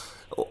so.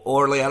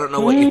 Orly, I don't know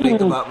what you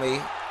think about me,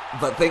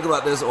 but think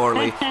about this,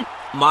 Orly.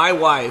 My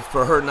wife,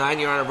 for her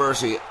 9-year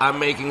anniversary, I'm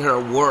making her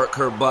work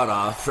her butt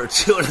off for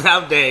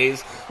 2.5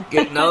 days,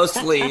 get no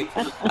sleep.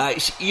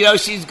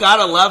 She's got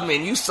to love me,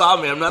 and you saw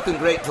me. I'm nothing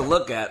great to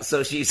look at,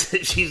 so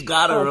she's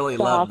got to really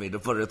love me to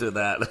put her through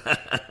that.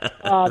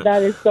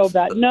 That is so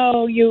bad.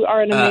 No, you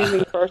are an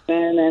amazing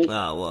person, and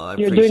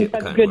you're doing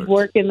such good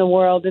work in the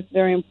world. It's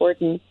very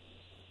important.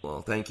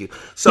 Well, thank you.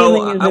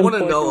 So I want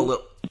to know a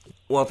little...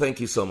 Well, thank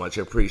you so much.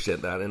 I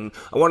appreciate that. And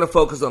I want to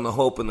focus on the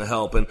hope and the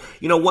help. And,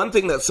 one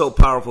thing that's so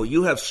powerful,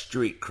 you have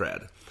street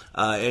cred.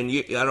 I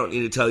don't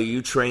need to tell you,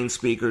 you train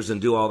speakers and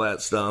do all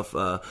that stuff.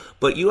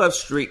 But you have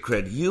street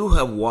cred. You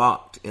have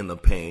walked in the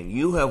pain.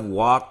 You have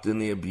walked in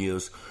the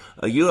abuse.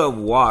 You have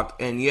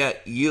walked, and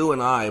yet you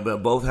and I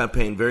both have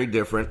pain very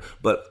different,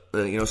 but,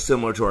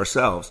 similar to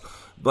ourselves.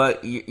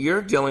 But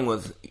you're dealing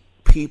with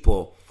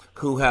people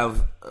who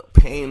have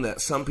pain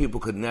that some people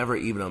could never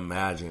even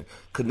imagine,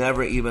 could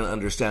never even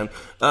understand.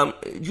 Do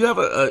you have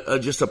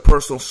just a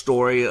personal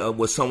story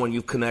with someone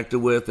you've connected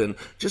with, and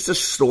just a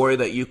story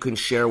that you can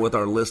share with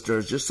our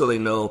listeners, just so they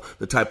know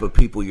the type of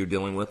people you're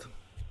dealing with?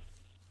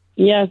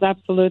 Yes,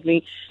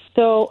 absolutely.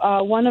 So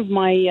one of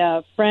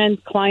my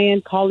friends,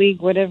 client,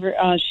 colleague, whatever,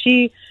 I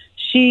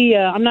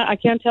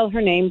can't tell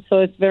her name, so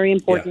it's very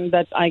important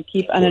that I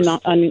keep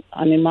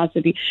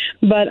anonymity.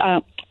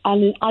 But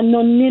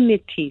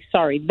anonymity.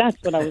 Sorry, that's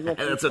what I was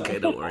looking for. That's okay,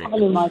 don't worry.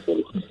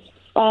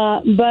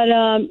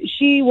 But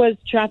she was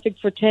trafficked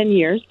for 10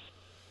 years,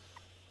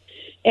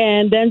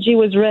 and then she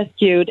was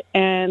rescued,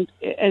 and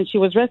she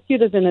was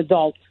rescued as an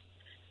adult,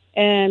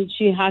 and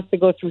she has to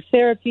go through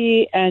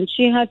therapy, and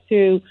she had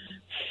to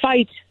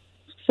fight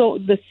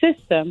the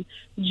system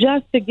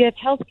just to get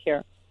health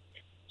care.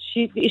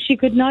 She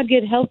could not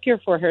get health care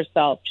for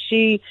herself.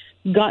 She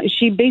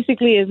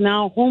basically is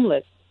now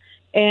homeless.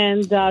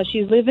 And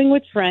she's living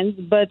with friends,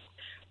 but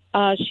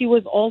she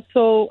was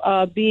also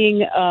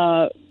being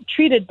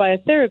treated by a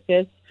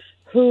therapist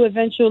who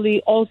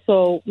eventually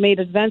also made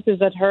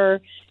advances at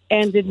her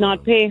and did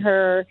not pay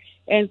her.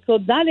 And so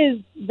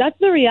that's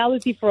the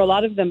reality for a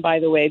lot of them, by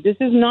the way. This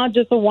is not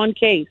just a one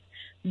case.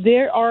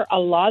 There are a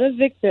lot of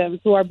victims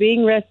who are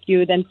being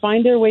rescued and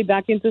find their way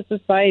back into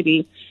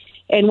society.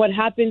 And what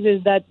happens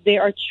is that they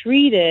are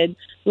treated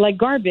like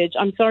garbage.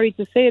 I'm sorry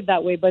to say it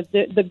that way, but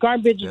the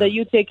garbage that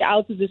you take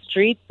out to the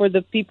street for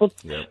the people,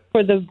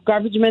 for the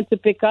garbage men to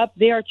pick up,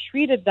 they are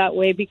treated that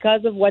way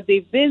because of what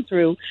they've been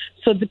through.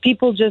 So the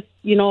people just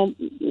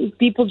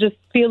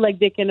feel like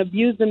they can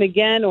abuse them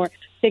again or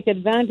take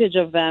advantage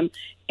of them,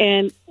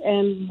 and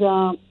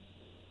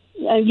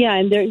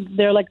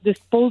they're like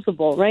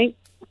disposable, right?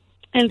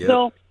 And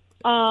so.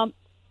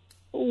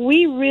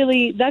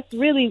 That's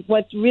really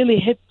what really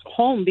hits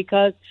home,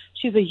 because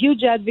she's a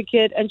huge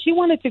advocate, and she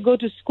wanted to go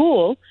to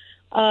school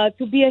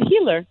to be a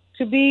healer,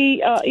 to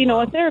be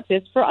a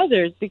therapist for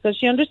others, because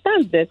she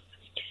understands this.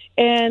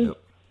 And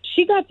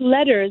she got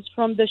letters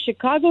from the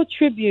Chicago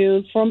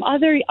Tribune, from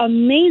other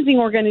amazing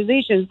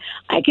organizations.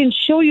 I can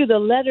show you the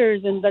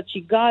letters and that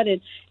she got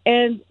it.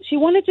 And she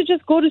wanted to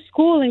just go to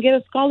school and get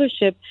a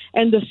scholarship,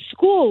 and the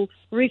school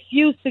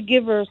refused to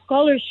give her a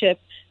scholarship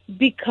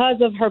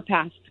because of her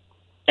past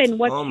and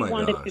what she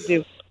wanted to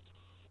do.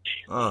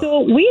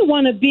 So we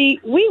want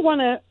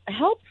to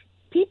help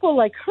people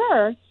like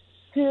her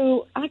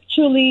to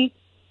actually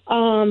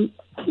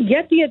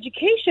get the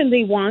education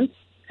they want,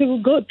 to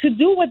go to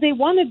do what they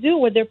want to do,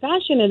 what they're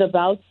passionate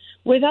about,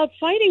 without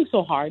fighting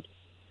so hard.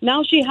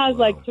 Now she has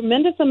like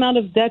tremendous amount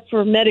of debt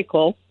for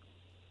medical.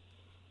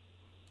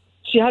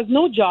 She has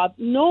no job,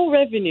 no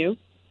revenue.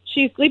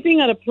 She's sleeping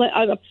at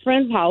a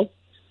friend's house.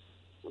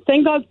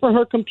 Thank God for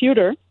her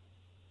computer.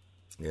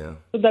 Yeah.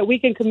 So that we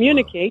can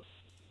communicate.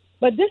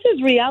 But this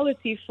is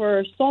reality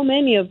for so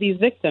many of these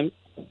victims.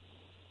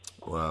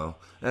 Wow,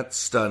 that's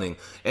stunning.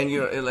 And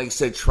you're, like you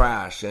said,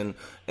 trash. And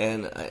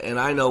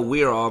I know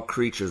we are all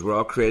creatures. We're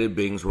all created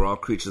beings. We're all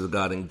creatures of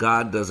God. And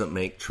God doesn't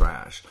make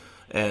trash.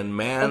 And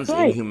man's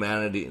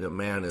inhumanity,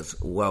 man, is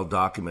well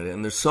documented.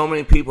 And there's so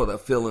many people that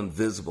feel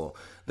invisible.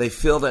 They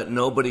feel that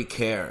nobody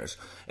cares.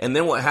 And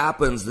then what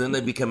happens, then they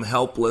become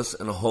helpless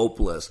and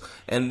hopeless.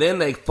 And then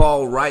they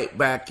fall right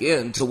back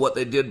into what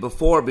they did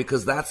before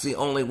because that's the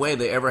only way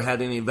they ever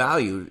had any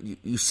value.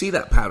 You see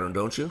that pattern,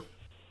 don't you?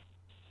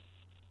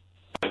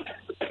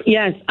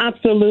 Yes,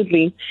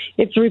 absolutely.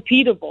 It's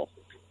repeatable.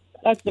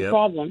 That's the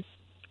problem.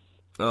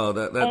 Oh,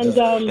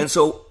 and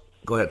so,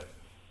 go ahead.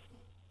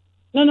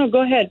 No,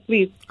 go ahead,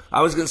 please.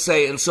 I was going to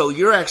say, and so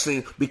you're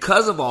actually,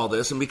 because of all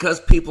this, and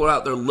because people are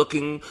out there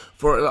looking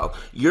for,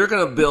 you're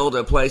going to build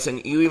a place,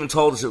 and you even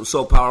told us it was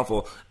so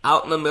powerful,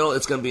 out in the middle,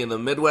 it's going to be in the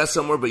Midwest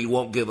somewhere, but you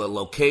won't give a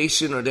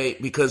location or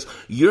date, because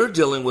you're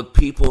dealing with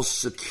people's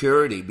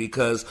security,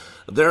 because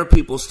there are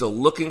people still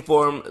looking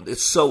for them.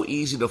 It's so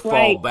easy to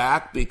fall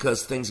back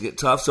because things get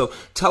tough. So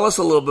tell us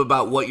a little bit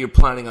about what you're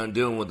planning on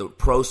doing with the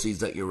proceeds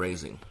that you're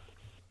raising.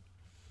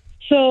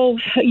 So,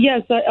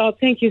 yes,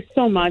 thank you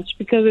so much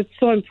because it's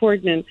so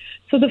important.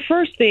 So the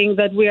first thing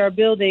that we are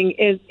building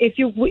is, if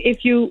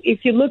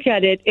you look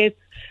at it, it's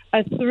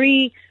a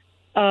 3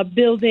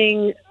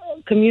 building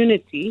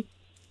community.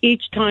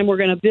 Each time we're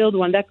going to build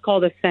one. That's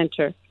called a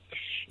center.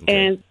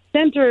 Okay. And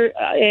center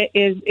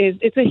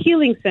it's a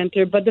healing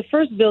center, but the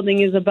first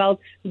building is about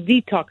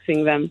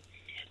detoxing them.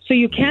 So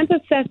you can't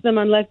assess them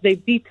unless they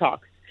detox.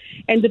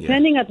 And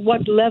depending at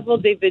what level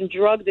they've been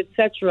drugged,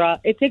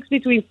 etc., it takes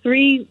between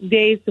 3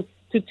 days to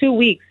 2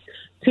 weeks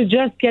to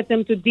just get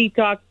them to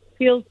detox,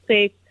 feel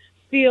safe,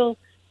 feel,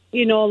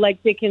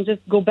 like they can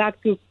just go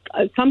back to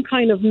some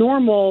kind of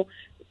normal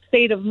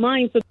state of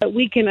mind so that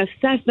we can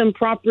assess them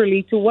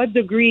properly to what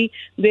degree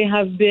they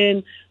have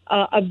been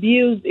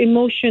abused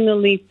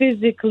emotionally,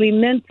 physically,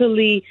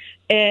 mentally.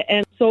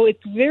 And so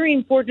it's very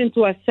important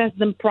to assess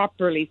them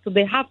properly. So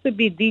they have to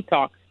be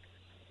detoxed.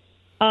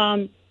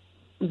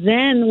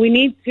 Then we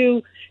need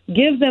to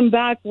give them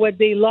back what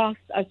they lost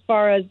as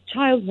far as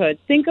childhood.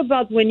 Think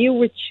about when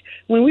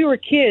we were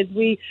kids,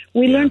 we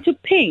learned to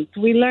paint,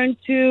 we learned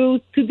to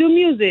do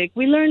music,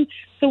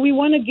 so we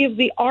want to give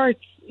the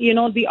arts,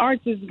 the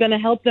arts is going to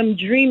help them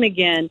dream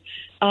again,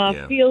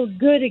 feel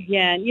good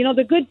again,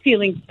 the good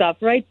feeling stuff,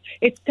 right?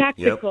 It's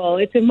tactical,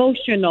 it's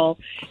emotional.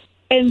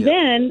 And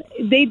then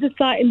they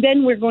decide, and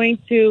then we're going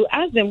to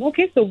ask them,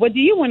 okay, so what do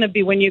you want to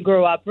be when you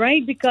grow up,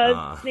 right?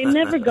 Because they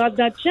never got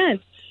that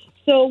chance.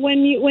 So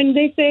when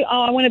they say,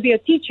 oh, I want to be a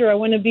teacher, I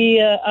want to be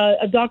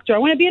a doctor, I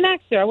want to be an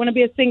actor, I want to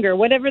be a singer,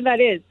 whatever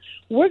that is,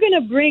 we're going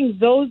to bring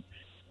those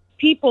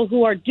people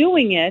who are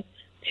doing it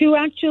to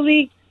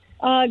actually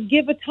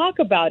give a talk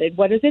about it.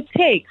 What does it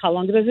take? How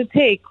long does it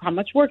take? How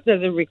much work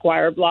does it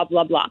require? Blah,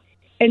 blah, blah.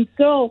 And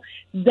so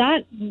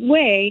that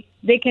way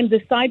they can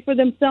decide for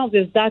themselves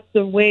if that's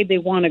the way they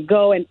want to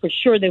go, and for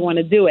sure they want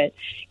to do it.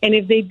 And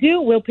if they do,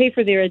 we'll pay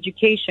for their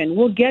education.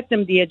 We'll get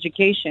them the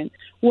education.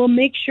 We'll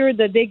make sure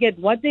that they get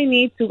what they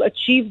need to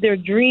achieve their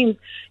dreams.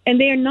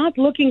 And they are not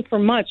looking for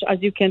much,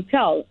 as you can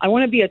tell. I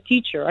want to be a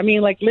teacher. I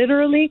mean, like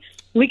literally,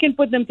 we can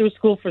put them through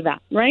school for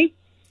that, right?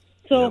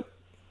 So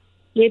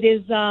it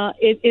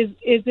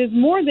is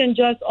more than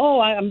just,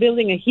 I'm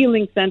building a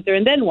healing center,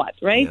 and then what,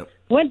 right?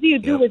 What do you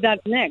do with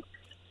that next?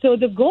 So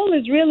the goal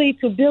is really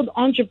to build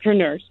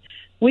entrepreneurs.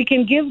 We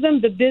can give them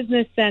the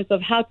business sense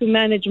of how to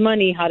manage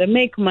money, how to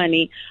make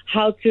money,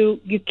 how to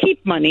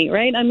keep money,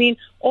 right? I mean,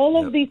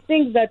 all of these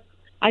things that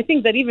I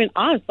think that even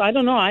us, I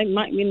don't know,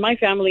 in my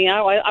family,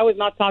 I was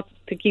not taught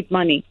to keep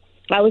money.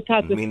 I was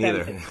taught to spend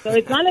it. So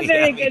it's not a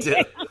very good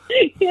thing,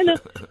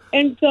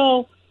 And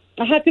so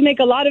I had to make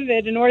a lot of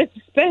it in order to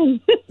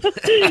spend because,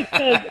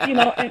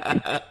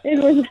 it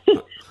was...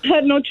 I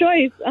had no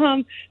choice.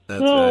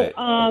 But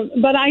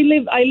I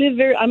live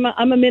very. I'm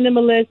a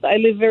minimalist. I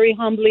live very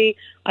humbly.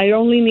 I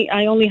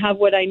only have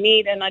what I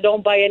need, and I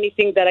don't buy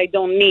anything that I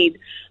don't need.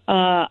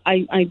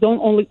 I don't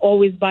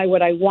always buy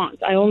what I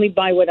want. I only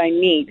buy what I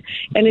need,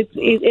 and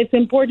it's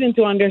important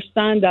to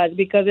understand that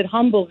because it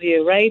humbles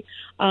you, right?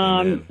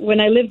 When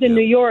I lived in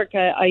New York,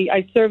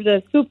 I served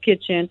a soup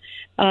kitchen.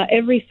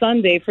 Every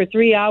Sunday for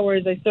 3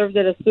 hours, I served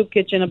at a soup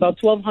kitchen.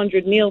 About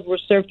 1,200 meals were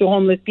served to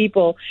homeless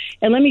people.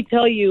 And let me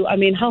tell you, I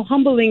mean, how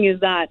humbling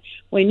is that?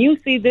 When you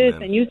see this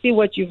and you see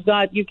what you've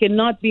got, you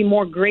cannot be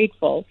more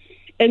grateful.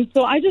 And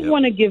so I just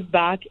want to give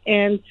back.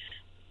 And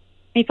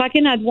if I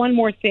can add one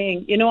more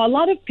thing, a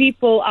lot of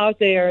people out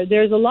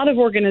there's a lot of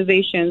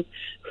organizations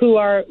who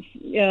are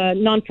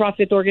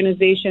nonprofit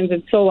organizations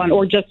and so on,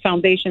 or just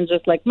foundations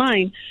just like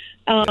mine,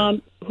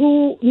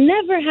 who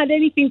never had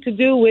anything to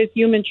do with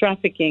human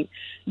trafficking.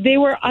 They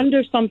were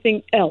under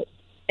something else.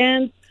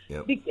 And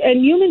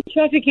And human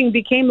trafficking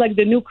became like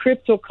the new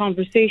crypto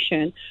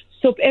conversation.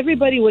 So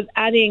everybody was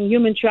adding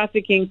human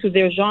trafficking to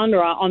their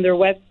genre on their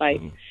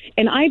website.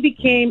 And I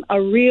became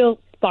a real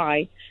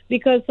spy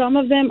because some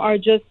of them are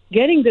just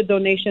getting the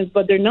donations,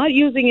 but they're not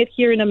using it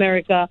here in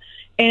America,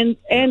 and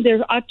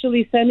they're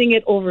actually sending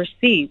it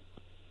overseas.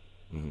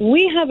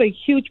 We have a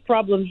huge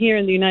problem here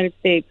in the United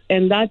States,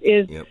 and that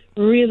is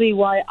really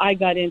why I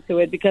got into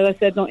it, because I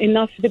said, no,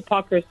 enough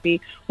hypocrisy.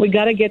 We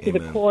got to get to the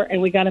core,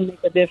 and we got to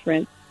make a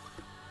difference.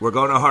 We're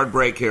going to a hard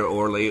break here,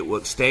 Orly.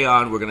 We'll stay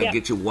on. We're going to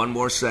get you one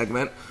more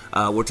segment.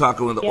 We're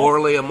talking with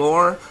Orly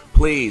Amore.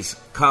 Please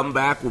come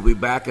back. We'll be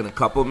back in a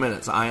couple of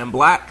minutes. I Am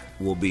Black.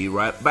 We'll be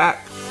right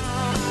back.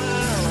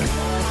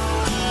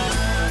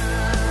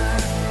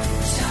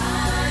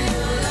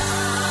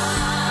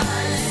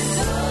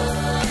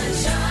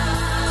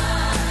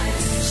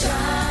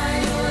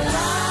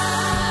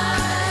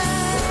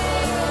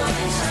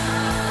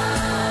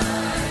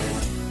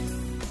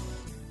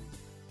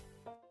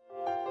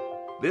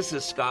 This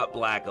is Scott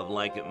Black of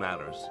Like It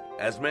Matters.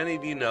 As many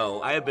of you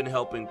know, I have been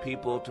helping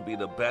people to be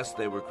the best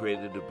they were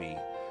created to be.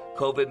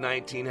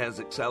 COVID-19 has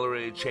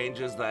accelerated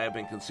changes that I have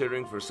been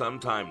considering for some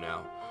time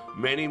now.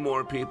 Many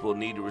more people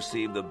need to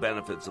receive the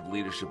benefits of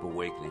Leadership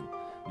Awakening.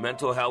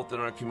 Mental health in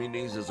our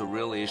communities is a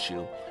real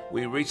issue.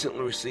 We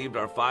recently received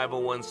our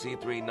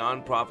 501c3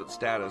 nonprofit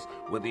status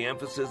with the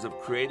emphasis of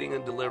creating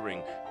and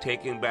delivering,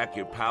 taking back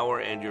your power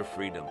and your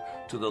freedom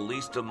to the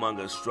least among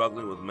us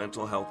struggling with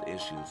mental health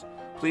issues.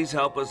 Please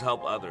help us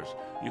help others.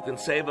 You can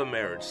save a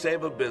marriage,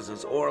 save a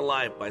business, or a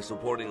life by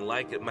supporting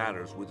Like It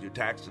Matters with your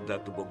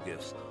tax-deductible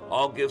gifts.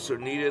 All gifts are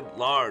needed,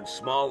 large,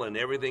 small, and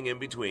everything in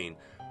between.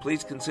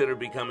 Please consider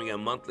becoming a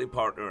monthly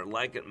partner at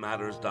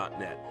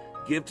likeitmatters.net.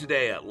 Give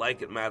today at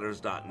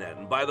likeitmatters.net.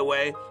 And by the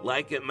way,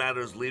 Like It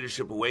Matters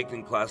Leadership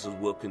Awakening classes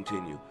will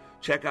continue.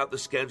 Check out the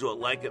schedule at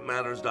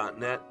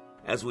likeitmatters.net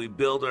as we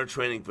build our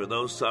training for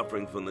those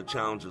suffering from the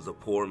challenges of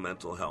poor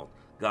mental health.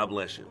 God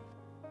bless you.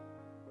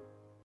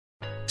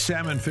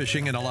 Salmon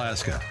fishing in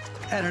Alaska,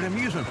 at an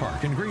amusement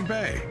park in Green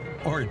Bay,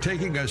 or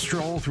taking a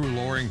stroll through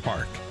Loring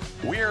Park.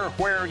 We're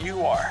where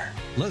you are.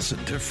 Listen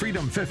to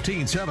Freedom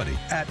 1570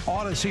 at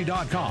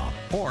Odyssey.com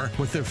or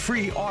with the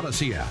free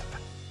Odyssey app.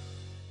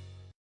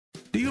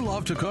 Do you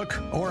love to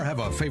cook or have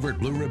a favorite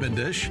blue ribbon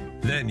dish?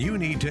 Then you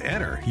need to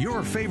enter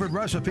your favorite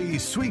recipe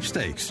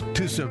sweepstakes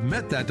to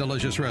submit that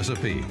delicious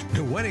recipe.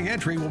 The winning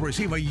entry will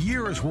receive a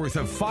year's worth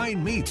of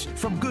fine meats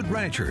from Good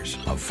Ranchers,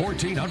 a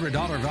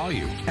 $1,400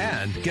 value,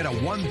 and get a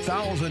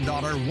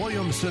 $1,000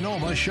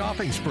 Williams-Sonoma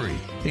shopping spree.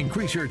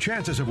 Increase your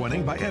chances of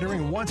winning by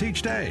entering once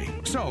each day.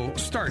 So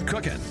start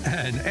cooking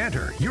and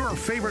enter your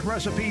favorite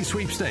recipe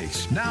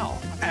sweepstakes now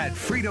at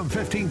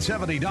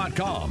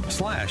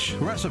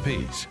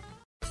freedom1570.com/recipes.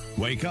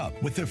 Wake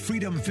up with the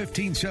Freedom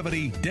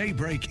 1570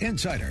 Daybreak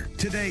Insider.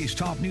 Today's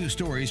top news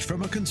stories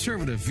from a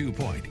conservative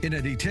viewpoint in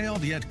a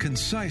detailed yet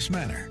concise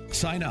manner.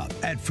 Sign up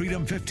at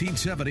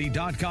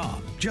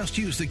freedom1570.com. Just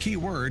use the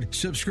keyword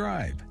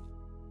subscribe.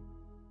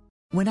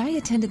 When I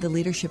attended the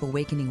Leadership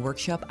Awakening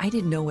workshop, I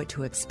didn't know what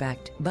to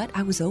expect, but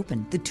I was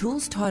open. The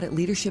tools taught at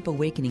Leadership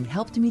Awakening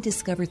helped me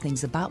discover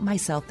things about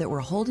myself that were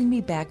holding me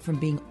back from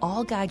being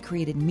all God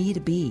created me to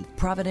be.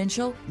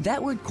 Providential?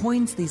 That word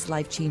coins these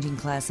life-changing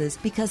classes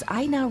because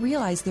I now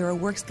realize there are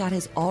works God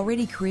has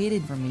already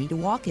created for me to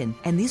walk in,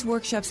 and these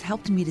workshops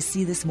helped me to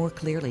see this more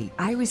clearly.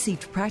 I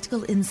received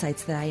practical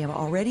insights that I am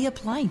already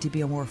applying to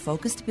be a more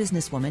focused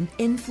businesswoman,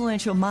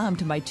 influential mom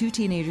to my 2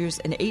 teenagers,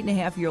 an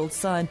 8.5-year-old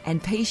son,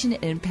 and patient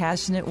and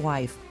passionate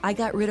wife. I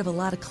got rid of a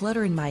lot of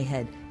clutter in my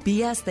head.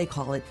 BS, they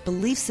call it,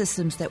 belief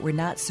systems that were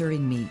not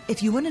serving me.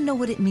 If you want to know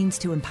what it means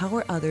to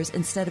empower others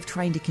instead of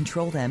trying to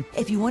control them,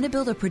 if you want to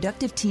build a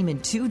productive team in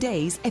 2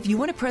 days, if you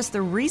want to press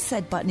the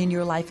reset button in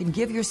your life and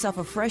give yourself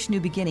a fresh new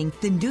beginning,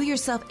 then do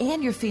yourself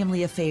and your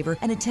family a favor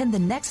and attend the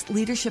next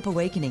Leadership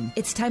Awakening.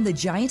 It's time the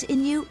giant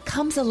in you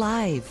comes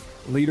alive.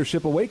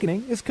 Leadership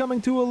Awakening is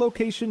coming to a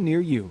location near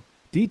you.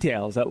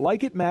 Details at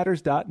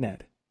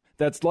likeitmatters.net.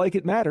 That's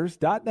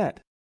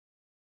likeitmatters.net.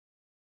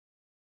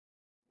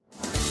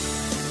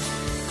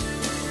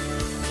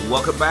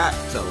 Welcome back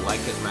to Like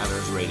It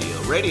Matters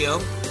Radio. Radio,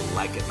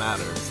 like it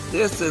matters.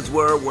 This is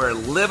where we're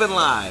living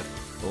live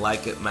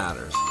like it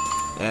matters.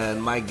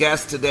 And my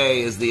guest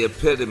today is the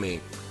epitome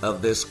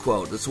of this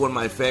quote. It's one of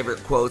my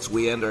favorite quotes.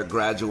 We end our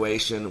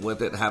graduation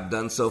with it, have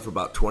done so for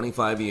about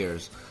 25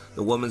 years.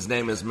 The woman's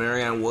name is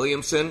Marianne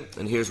Williamson,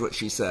 and here's what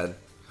she said.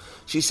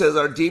 She says,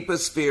 our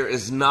deepest fear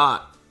is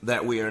not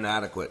that we are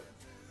inadequate.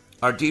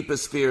 Our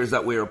deepest fear is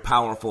that we are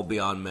powerful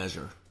beyond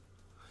measure.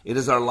 It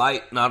is our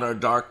light, not our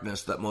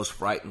darkness, that most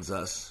frightens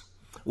us.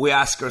 We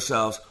ask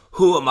ourselves,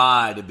 who am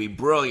I to be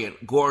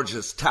brilliant,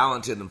 gorgeous,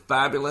 talented, and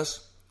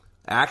fabulous?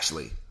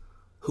 Actually,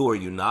 who are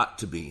you not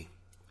to be?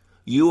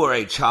 You are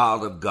a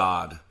child of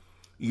God.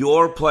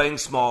 Your playing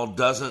small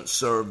doesn't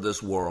serve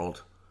this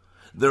world.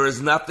 There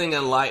is nothing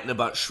enlightened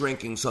about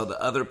shrinking so that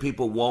other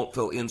people won't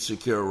feel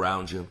insecure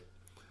around you.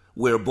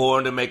 We're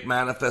born to make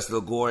manifest the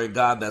glory of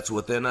God that's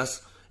within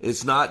us.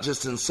 It's not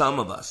just in some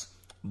of us,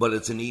 but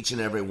it's in each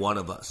and every one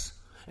of us.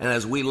 And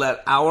as we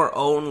let our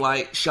own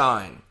light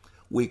shine,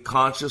 we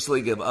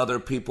consciously give other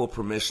people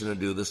permission to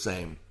do the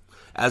same.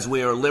 As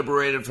we are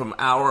liberated from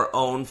our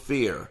own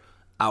fear,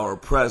 our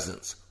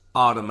presence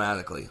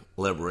automatically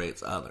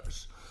liberates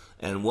others.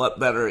 And what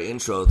better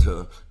intro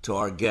to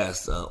our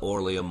guest,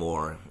 Orly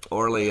Amore.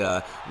 Orly,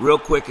 real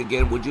quick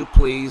again, would you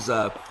please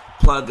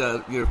plug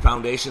your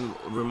foundation,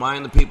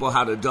 remind the people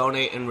how to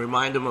donate, and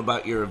remind them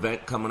about your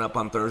event coming up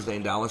on Thursday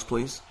in Dallas,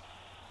 please?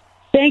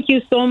 Thank you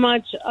so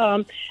much.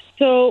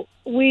 So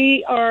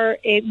we are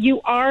at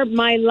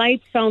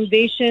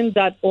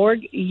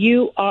youaremylightfoundation.org.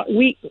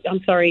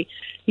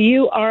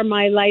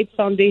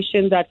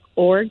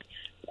 youaremylightfoundation.org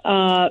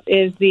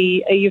is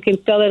you can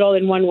spell it all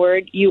in one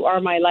word,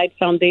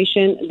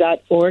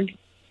 youaremylightfoundation.org.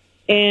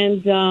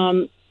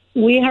 And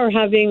we are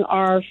having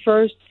our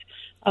first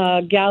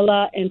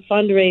gala and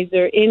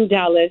fundraiser in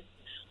Dallas.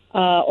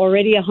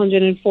 Already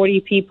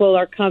 140 people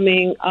are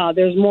coming.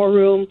 There's more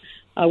room.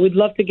 We'd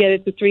love to get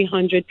it to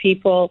 300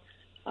 people.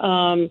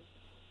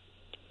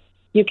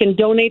 You can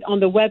donate on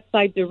the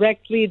website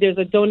directly. There's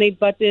a donate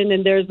button,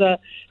 and there's a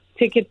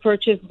ticket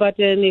purchase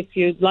button if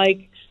you'd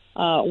like.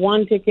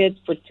 One ticket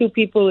for two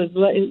people is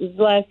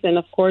less, and,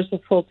 of course, a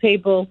full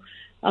table.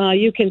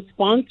 You can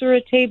sponsor a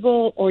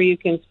table, or you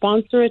can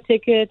sponsor a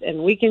ticket,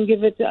 and we can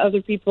give it to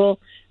other people.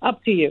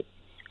 Up to you.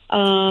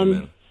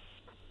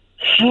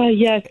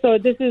 Yes, so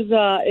this is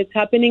it's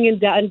happening in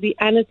the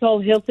Anatole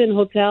Hilton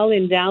Hotel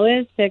in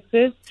Dallas,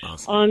 Texas,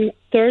 on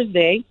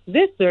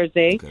this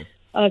Thursday,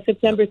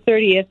 September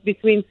 30th,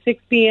 between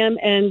 6 p.m.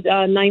 and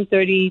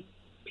 9:30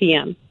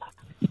 p.m.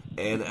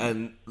 And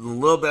a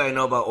little bit I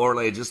know about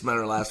Orly. I just met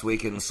her last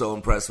week and so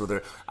impressed with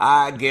her.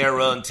 I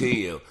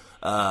guarantee you,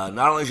 not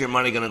only is your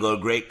money going to go to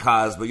a great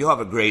cause, but you'll have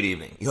a great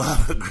evening.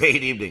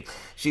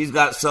 She's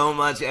got so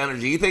much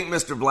energy. You think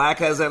Mr. Black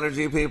has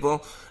energy,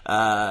 people?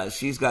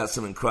 She's got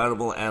some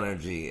incredible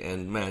energy.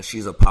 And, man,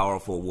 she's a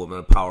powerful woman,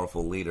 a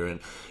powerful leader.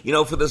 And,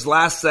 for this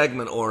last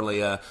segment, Orly,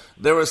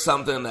 there was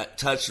something that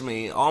touched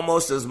me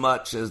almost as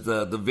much as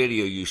the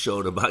video you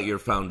showed about your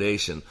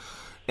foundation.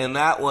 And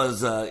that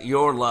was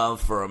your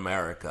love for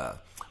America.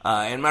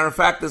 And matter of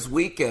fact, this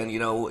weekend,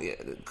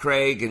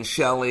 Craig and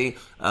Shelley,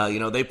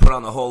 they put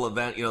on the whole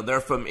event. They're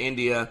from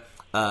India.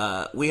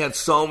 We had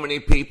so many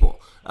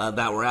people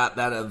that were at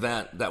that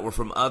event that were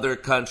from other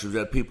countries. We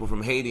had people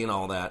from Haiti and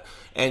all that.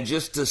 And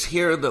just to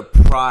hear the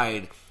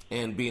pride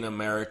in being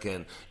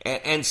American.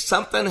 And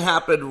something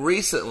happened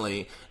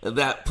recently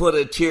that put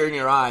a tear in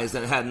your eyes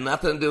and had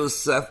nothing to do with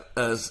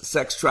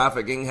sex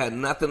trafficking, had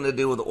nothing to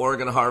do with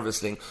organ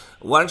harvesting.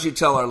 Why don't you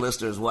tell our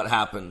listeners what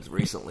happened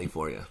recently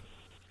for you?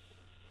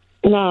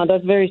 No,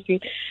 that's very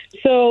sweet.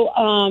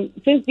 So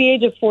since the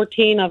age of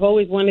 14, I've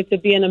always wanted to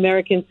be an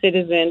American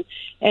citizen.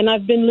 And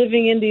I've been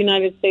living in the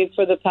United States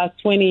for the past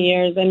 20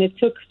 years. And it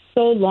took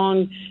so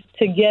long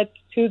to get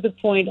to the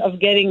point of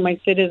getting my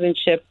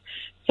citizenship.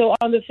 So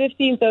on the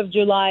 15th of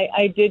July,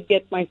 I did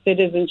get my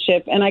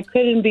citizenship, and I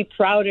couldn't be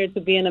prouder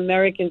to be an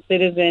American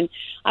citizen.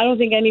 I don't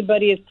think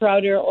anybody is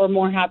prouder or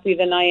more happy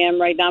than I am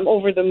right now. I'm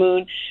over the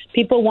moon.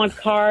 People want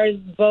cars,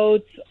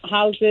 boats,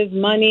 houses,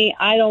 money.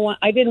 I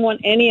didn't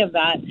want any of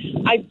that.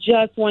 I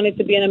just wanted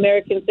to be an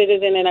American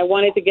citizen, and I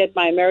wanted to get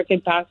my American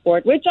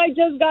passport, which I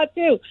just got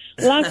too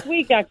last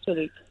week,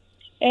 actually.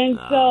 And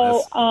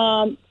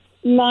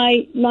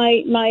my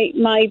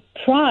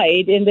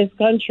pride in this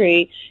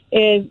country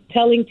is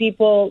telling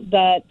people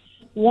that,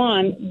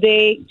 one,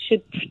 they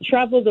should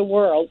travel the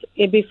world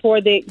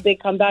before they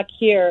come back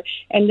here,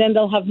 and then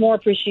they'll have more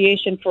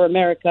appreciation for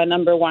America,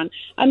 number one.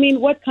 I mean,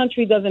 what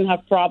country doesn't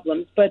have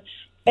problems?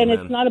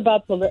 It's not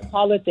about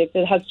politics.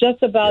 It has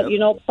just about,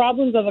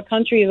 problems of a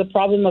country is a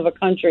problem of a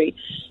country.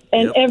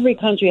 And every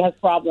country has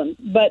problems.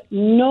 But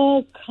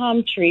no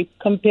country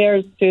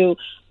compares to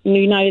the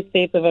United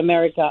States of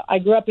America. I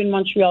grew up in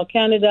Montreal,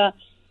 Canada.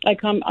 I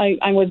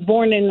was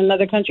born in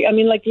another country. I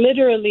mean, like,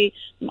 literally,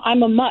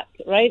 I'm a mutt,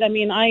 right? I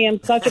mean, I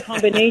am such a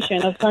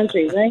combination of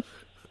countries, right?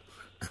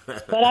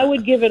 But I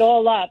would give it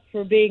all up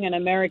for being an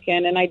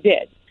American, and I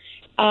did.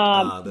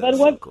 But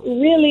what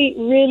really,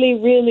 really,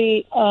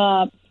 really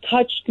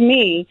touched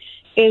me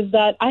is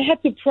that I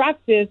had to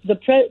practice the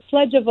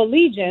Pledge of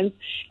Allegiance,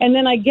 and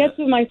then I get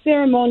to my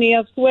ceremony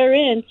of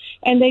swear-in,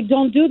 and they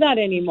don't do that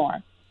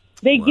anymore.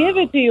 They give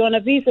it to you on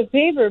a piece of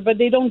paper, but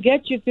they don't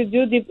get you to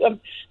do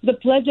the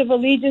Pledge of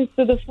Allegiance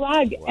to the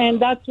flag. Wow. And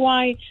that's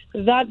why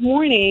that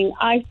morning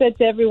I said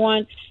to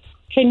everyone,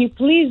 can you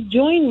please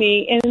join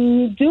me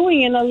in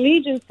doing an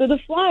allegiance to the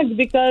flag?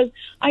 Because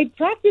I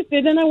practiced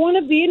it and I want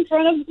to be in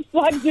front of the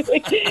flag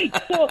doing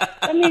it. So,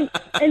 I mean,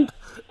 and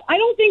I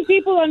don't think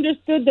people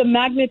understood the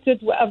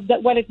magnitude of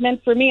what it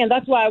meant for me. And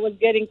that's why I was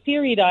getting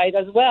teary-eyed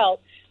as well.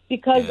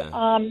 Because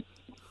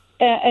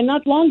and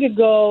not long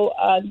ago,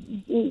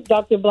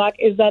 Dr. Black,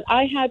 is that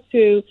I had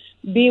to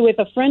be with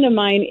a friend of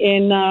mine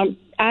in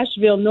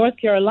Asheville, North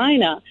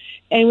Carolina,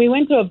 and we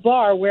went to a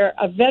bar where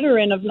a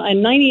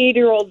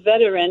 98-year-old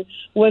veteran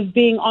was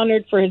being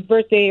honored for his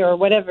birthday or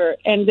whatever,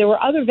 and there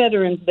were other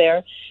veterans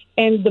there,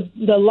 and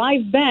the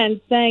live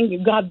band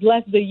sang "God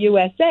Bless the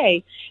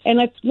USA,"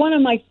 and it's one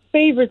of my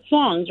favorite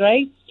songs,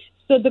 right?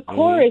 So the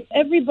chorus,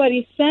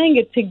 everybody sang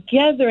it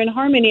together in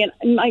harmony,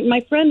 and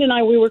my friend and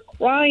I, we were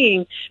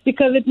crying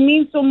because it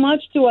means so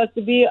much to us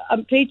to be a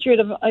patriot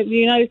of the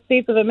United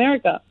States of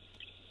America.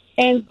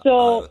 And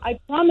so I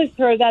promised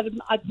her that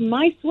at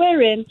my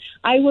swear-in,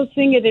 I will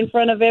sing it in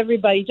front of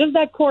everybody, just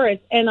that chorus,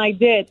 and I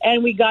did,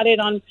 and we got it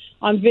on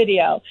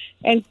video.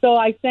 And so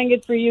I sang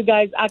it for you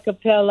guys a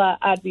cappella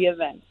at the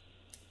event.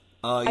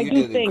 I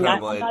do sing.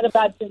 I'm not a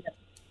bad singer.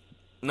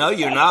 No,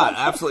 you're not.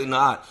 Absolutely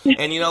not.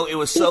 And, it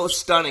was so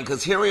stunning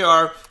because here we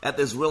are at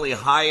this really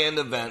high-end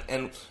event.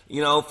 And,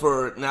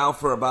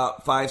 for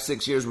about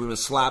 5-6 years, we've been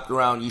slapped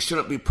around. You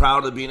shouldn't be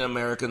proud of being an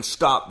American.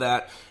 Stop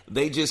that.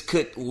 They just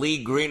kicked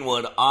Lee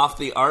Greenwood off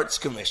the Arts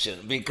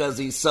Commission because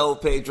he's so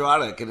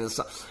patriotic. And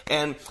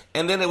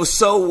then it was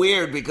so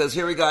weird because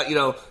here we got,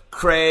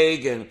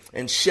 Craig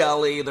and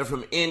Shelley. They're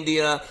from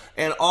India.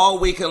 And all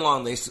weekend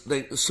long, they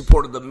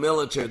supported the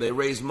military. They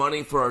raised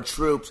money for our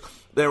troops.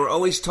 They were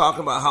always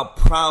talking about how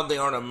proud they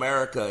are in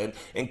America.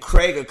 And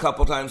Craig a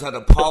couple times had to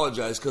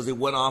apologize because he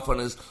went off on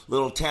his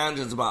little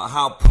tangents about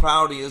how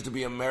proud he is to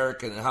be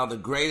American and how the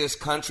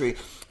greatest country.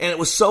 And it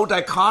was so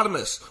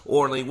dichotomous,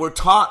 Orly. We're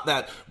taught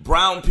that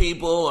brown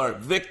people are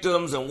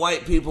victims and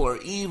white people are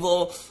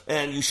evil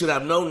and you should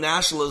have no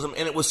nationalism.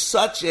 And it was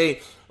such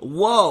a,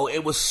 whoa,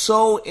 it was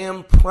so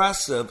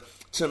impressive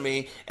to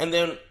me. And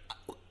then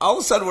all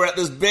of a sudden, we're at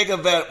this big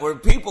event where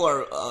people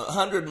are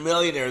 100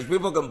 millionaires.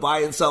 People can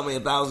buy and sell me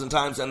 1,000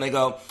 times, and they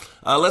go,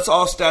 let's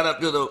all stand up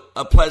to the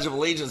Pledge of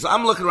Allegiance.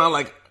 I'm looking around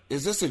like,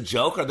 is this a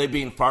joke? Are they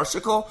being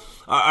farcical?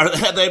 Are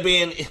they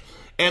being...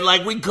 And,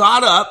 we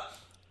got up,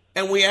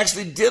 and we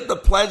actually did the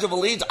Pledge of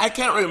Allegiance. I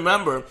can't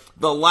remember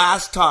the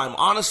last time,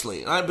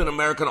 honestly, and I've been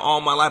American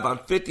all my life. I'm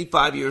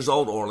 55 years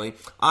old, Orly.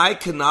 I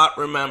cannot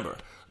remember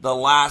the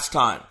last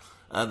time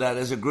that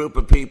as a group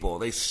of people,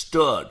 they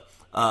stood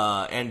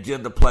and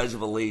did the Pledge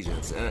of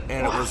Allegiance. And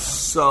it was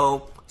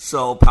so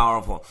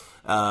powerful.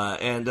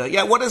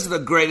 What is the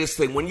greatest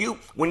thing? When you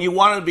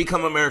wanted to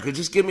become American,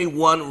 just give me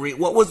one,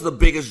 what was the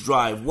biggest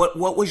drive? What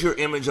was your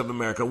image of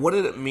America? What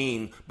did it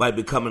mean by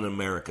becoming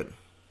American?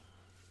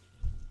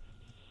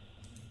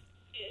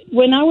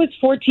 When I was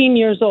 14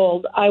 years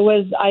old, I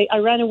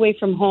ran away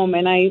from home,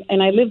 and I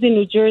lived in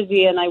New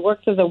Jersey, and I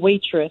worked as a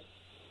waitress.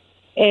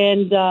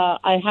 And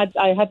I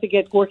had to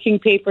get working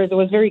papers. It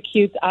was very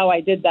cute how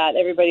I did that.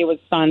 Everybody was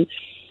fun.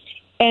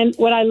 And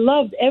what I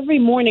loved, every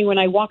morning when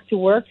I walked to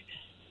work,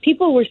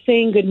 people were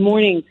saying good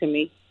morning to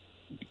me.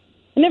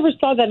 I never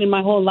saw that in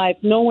my whole life,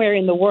 nowhere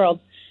in the world.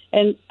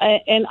 And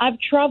I've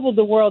traveled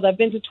the world. I've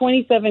been to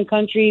 27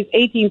 countries,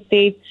 18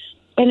 states,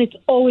 and it's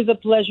always a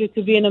pleasure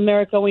to be in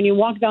America when you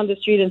walk down the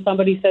street and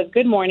somebody says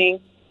good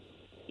morning,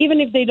 even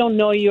if they don't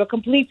know you, a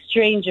complete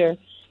stranger.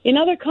 In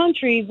other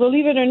countries,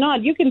 believe it or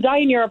not, you can die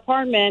in your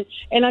apartment,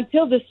 and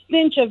until the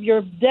stench of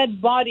your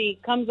dead body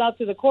comes out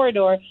to the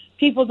corridor,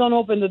 people don't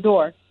open the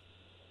door.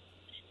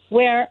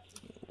 Where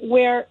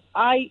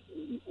I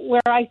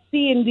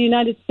see in the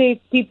United States,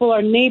 people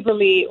are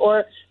neighborly,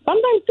 or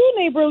sometimes too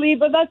neighborly,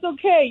 but that's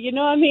okay. You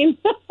know what I mean?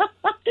 But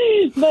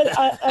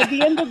at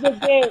the end of the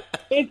day,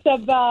 it's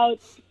about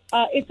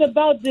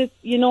this,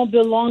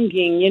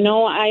 belonging.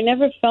 I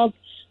never felt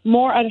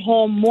more at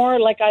home, more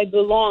like I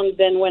belong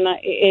than when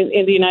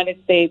in the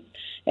United States.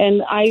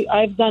 And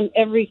I've done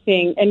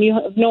everything, and you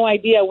have no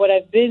idea what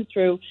I've been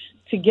through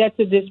to get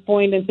to this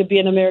point and to be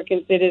an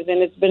American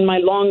citizen. It's been my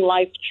long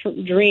life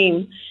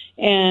dream,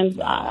 and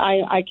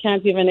I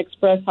can't even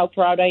express how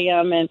proud I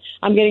am. And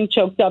I'm getting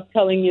choked up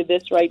telling you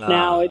this right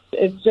now.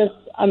 It's just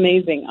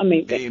amazing.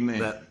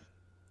 Amen.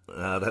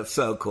 That's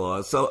so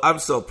cool. So I'm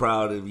so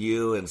proud of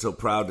you, and so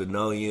proud to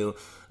know you.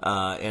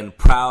 And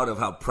proud of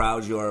how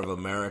proud you are of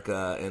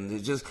America, and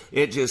it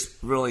just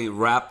really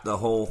wrapped the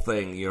whole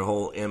thing, your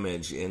whole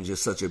image, in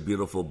just such a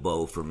beautiful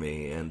bow for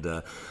me. And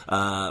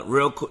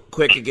real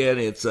quick again,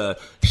 it's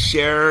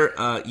share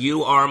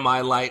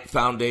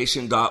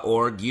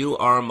youaremylightfoundation.org,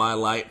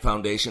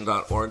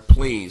 youaremylightfoundation.org.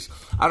 Please,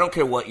 I don't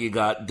care what you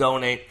got,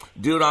 donate.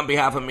 Do it on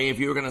behalf of me. If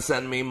you were going to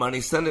send me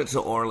money, send it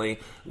to Orly.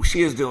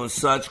 She is doing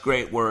such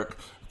great work.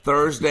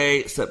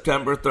 Thursday,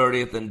 September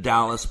 30th in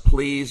Dallas.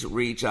 Please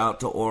reach out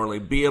to Orly.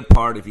 Be a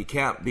part. If you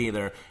can't be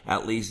there,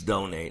 at least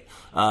donate.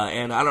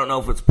 And I don't know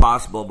if it's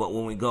possible, but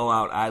when we go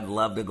out, I'd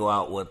love to go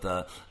out with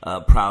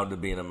Proud to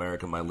Be an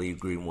American by Lee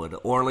Greenwood.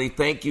 Orly,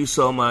 thank you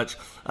so much.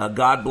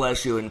 God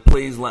bless you, and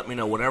please let me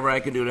know. Whatever I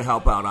can do to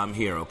help out, I'm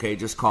here, okay?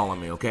 Just call on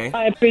me, okay?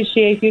 I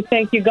appreciate you.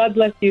 Thank you. God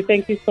bless you.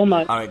 Thank you so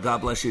much. All right,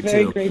 God bless you,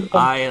 Very too. grateful.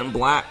 I am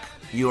Black.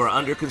 You are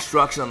under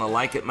construction on the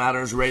Like It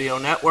Matters radio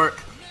network.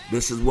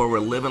 This is where we're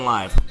living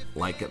life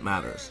like it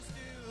matters.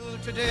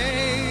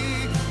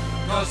 Today,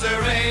 'cause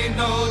there ain't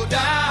no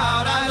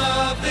doubt I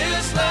love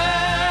this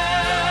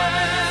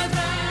land.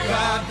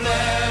 God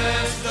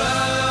bless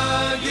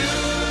the USA.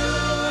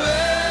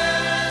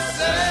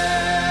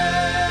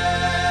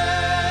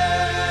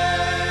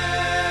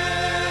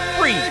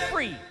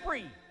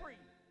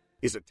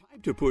 Is it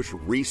time to push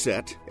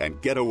reset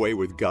and get away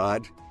with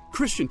God?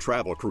 Christian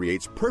travel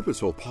creates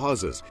purposeful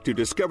pauses to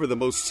discover the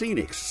most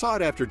scenic,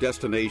 sought-after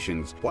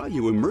destinations while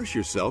you immerse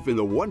yourself in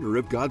the wonder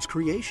of God's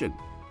creation.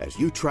 As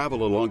you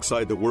travel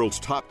alongside the world's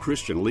top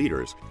Christian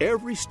leaders,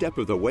 every step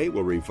of the way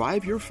will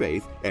revive your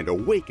faith and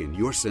awaken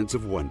your sense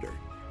of wonder.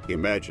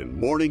 Imagine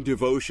morning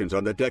devotions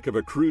on the deck of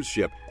a cruise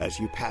ship as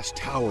you pass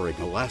towering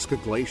Alaska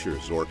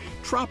glaciers or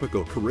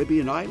tropical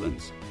Caribbean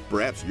islands.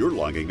 Perhaps you're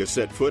longing to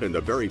set foot in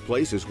the very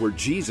places where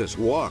Jesus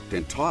walked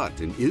and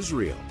taught in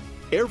Israel.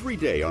 Every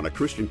day on a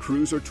Christian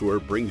cruise or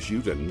tour brings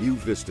you to new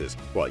vistas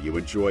while you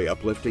enjoy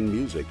uplifting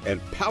music and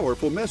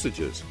powerful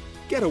messages.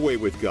 Get away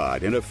with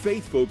God in a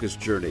faith-focused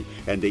journey,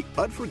 and the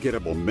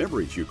unforgettable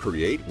memories you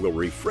create will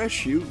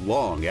refresh you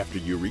long after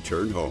you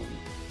return home.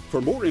 For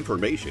more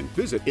information,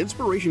 visit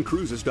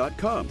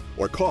InspirationCruises.com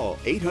or call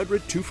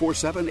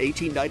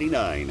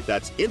 800-247-1899.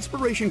 That's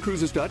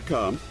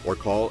InspirationCruises.com or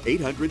call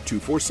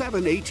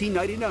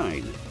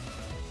 800-247-1899.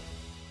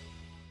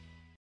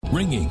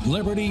 Bringing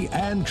liberty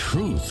and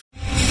truth.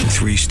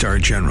 3-star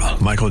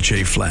General Michael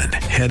J. Flynn,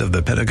 head of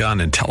the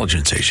Pentagon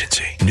Intelligence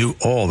Agency, knew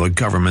all the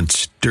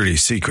government's dirty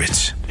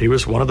secrets. He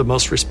was one of the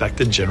most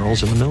respected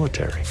generals in the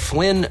military.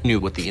 Flynn knew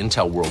what the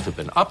intel world had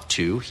been up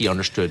to. He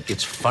understood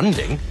its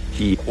funding.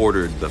 He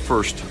ordered the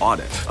first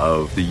audit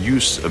of the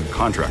use of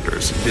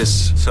contractors.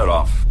 This set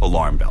off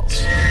alarm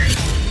bells.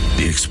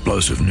 The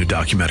explosive new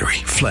documentary,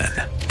 Flynn,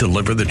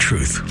 Deliver the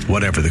Truth,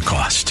 Whatever the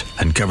Cost,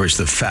 uncovers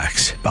the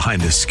facts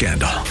behind this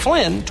scandal.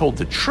 Flynn told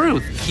the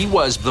truth. He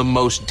was the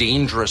most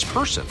dangerous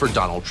person for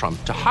Donald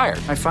Trump to hire.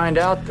 I find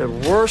out the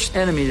worst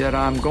enemy that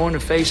I'm going to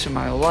face in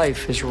my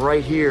life is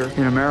right here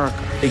in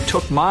America. They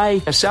took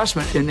my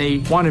assessment and they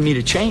wanted me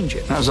to change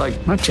it. And I was like,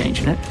 I'm not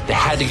changing it. They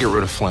had to get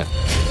rid of Flynn.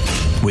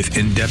 With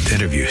in-depth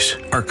interviews,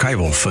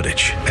 archival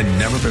footage, and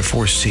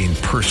never-before-seen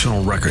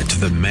personal records of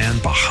the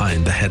man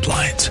behind the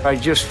headlines. I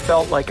just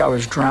felt like I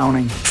was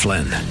drowning.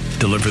 Flynn,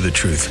 Deliver the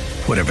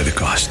Truth, Whatever the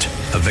Cost.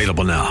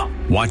 Available now.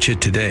 Watch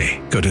it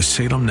today. Go to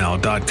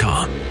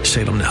salemnow.com.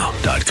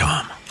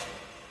 salemnow.com.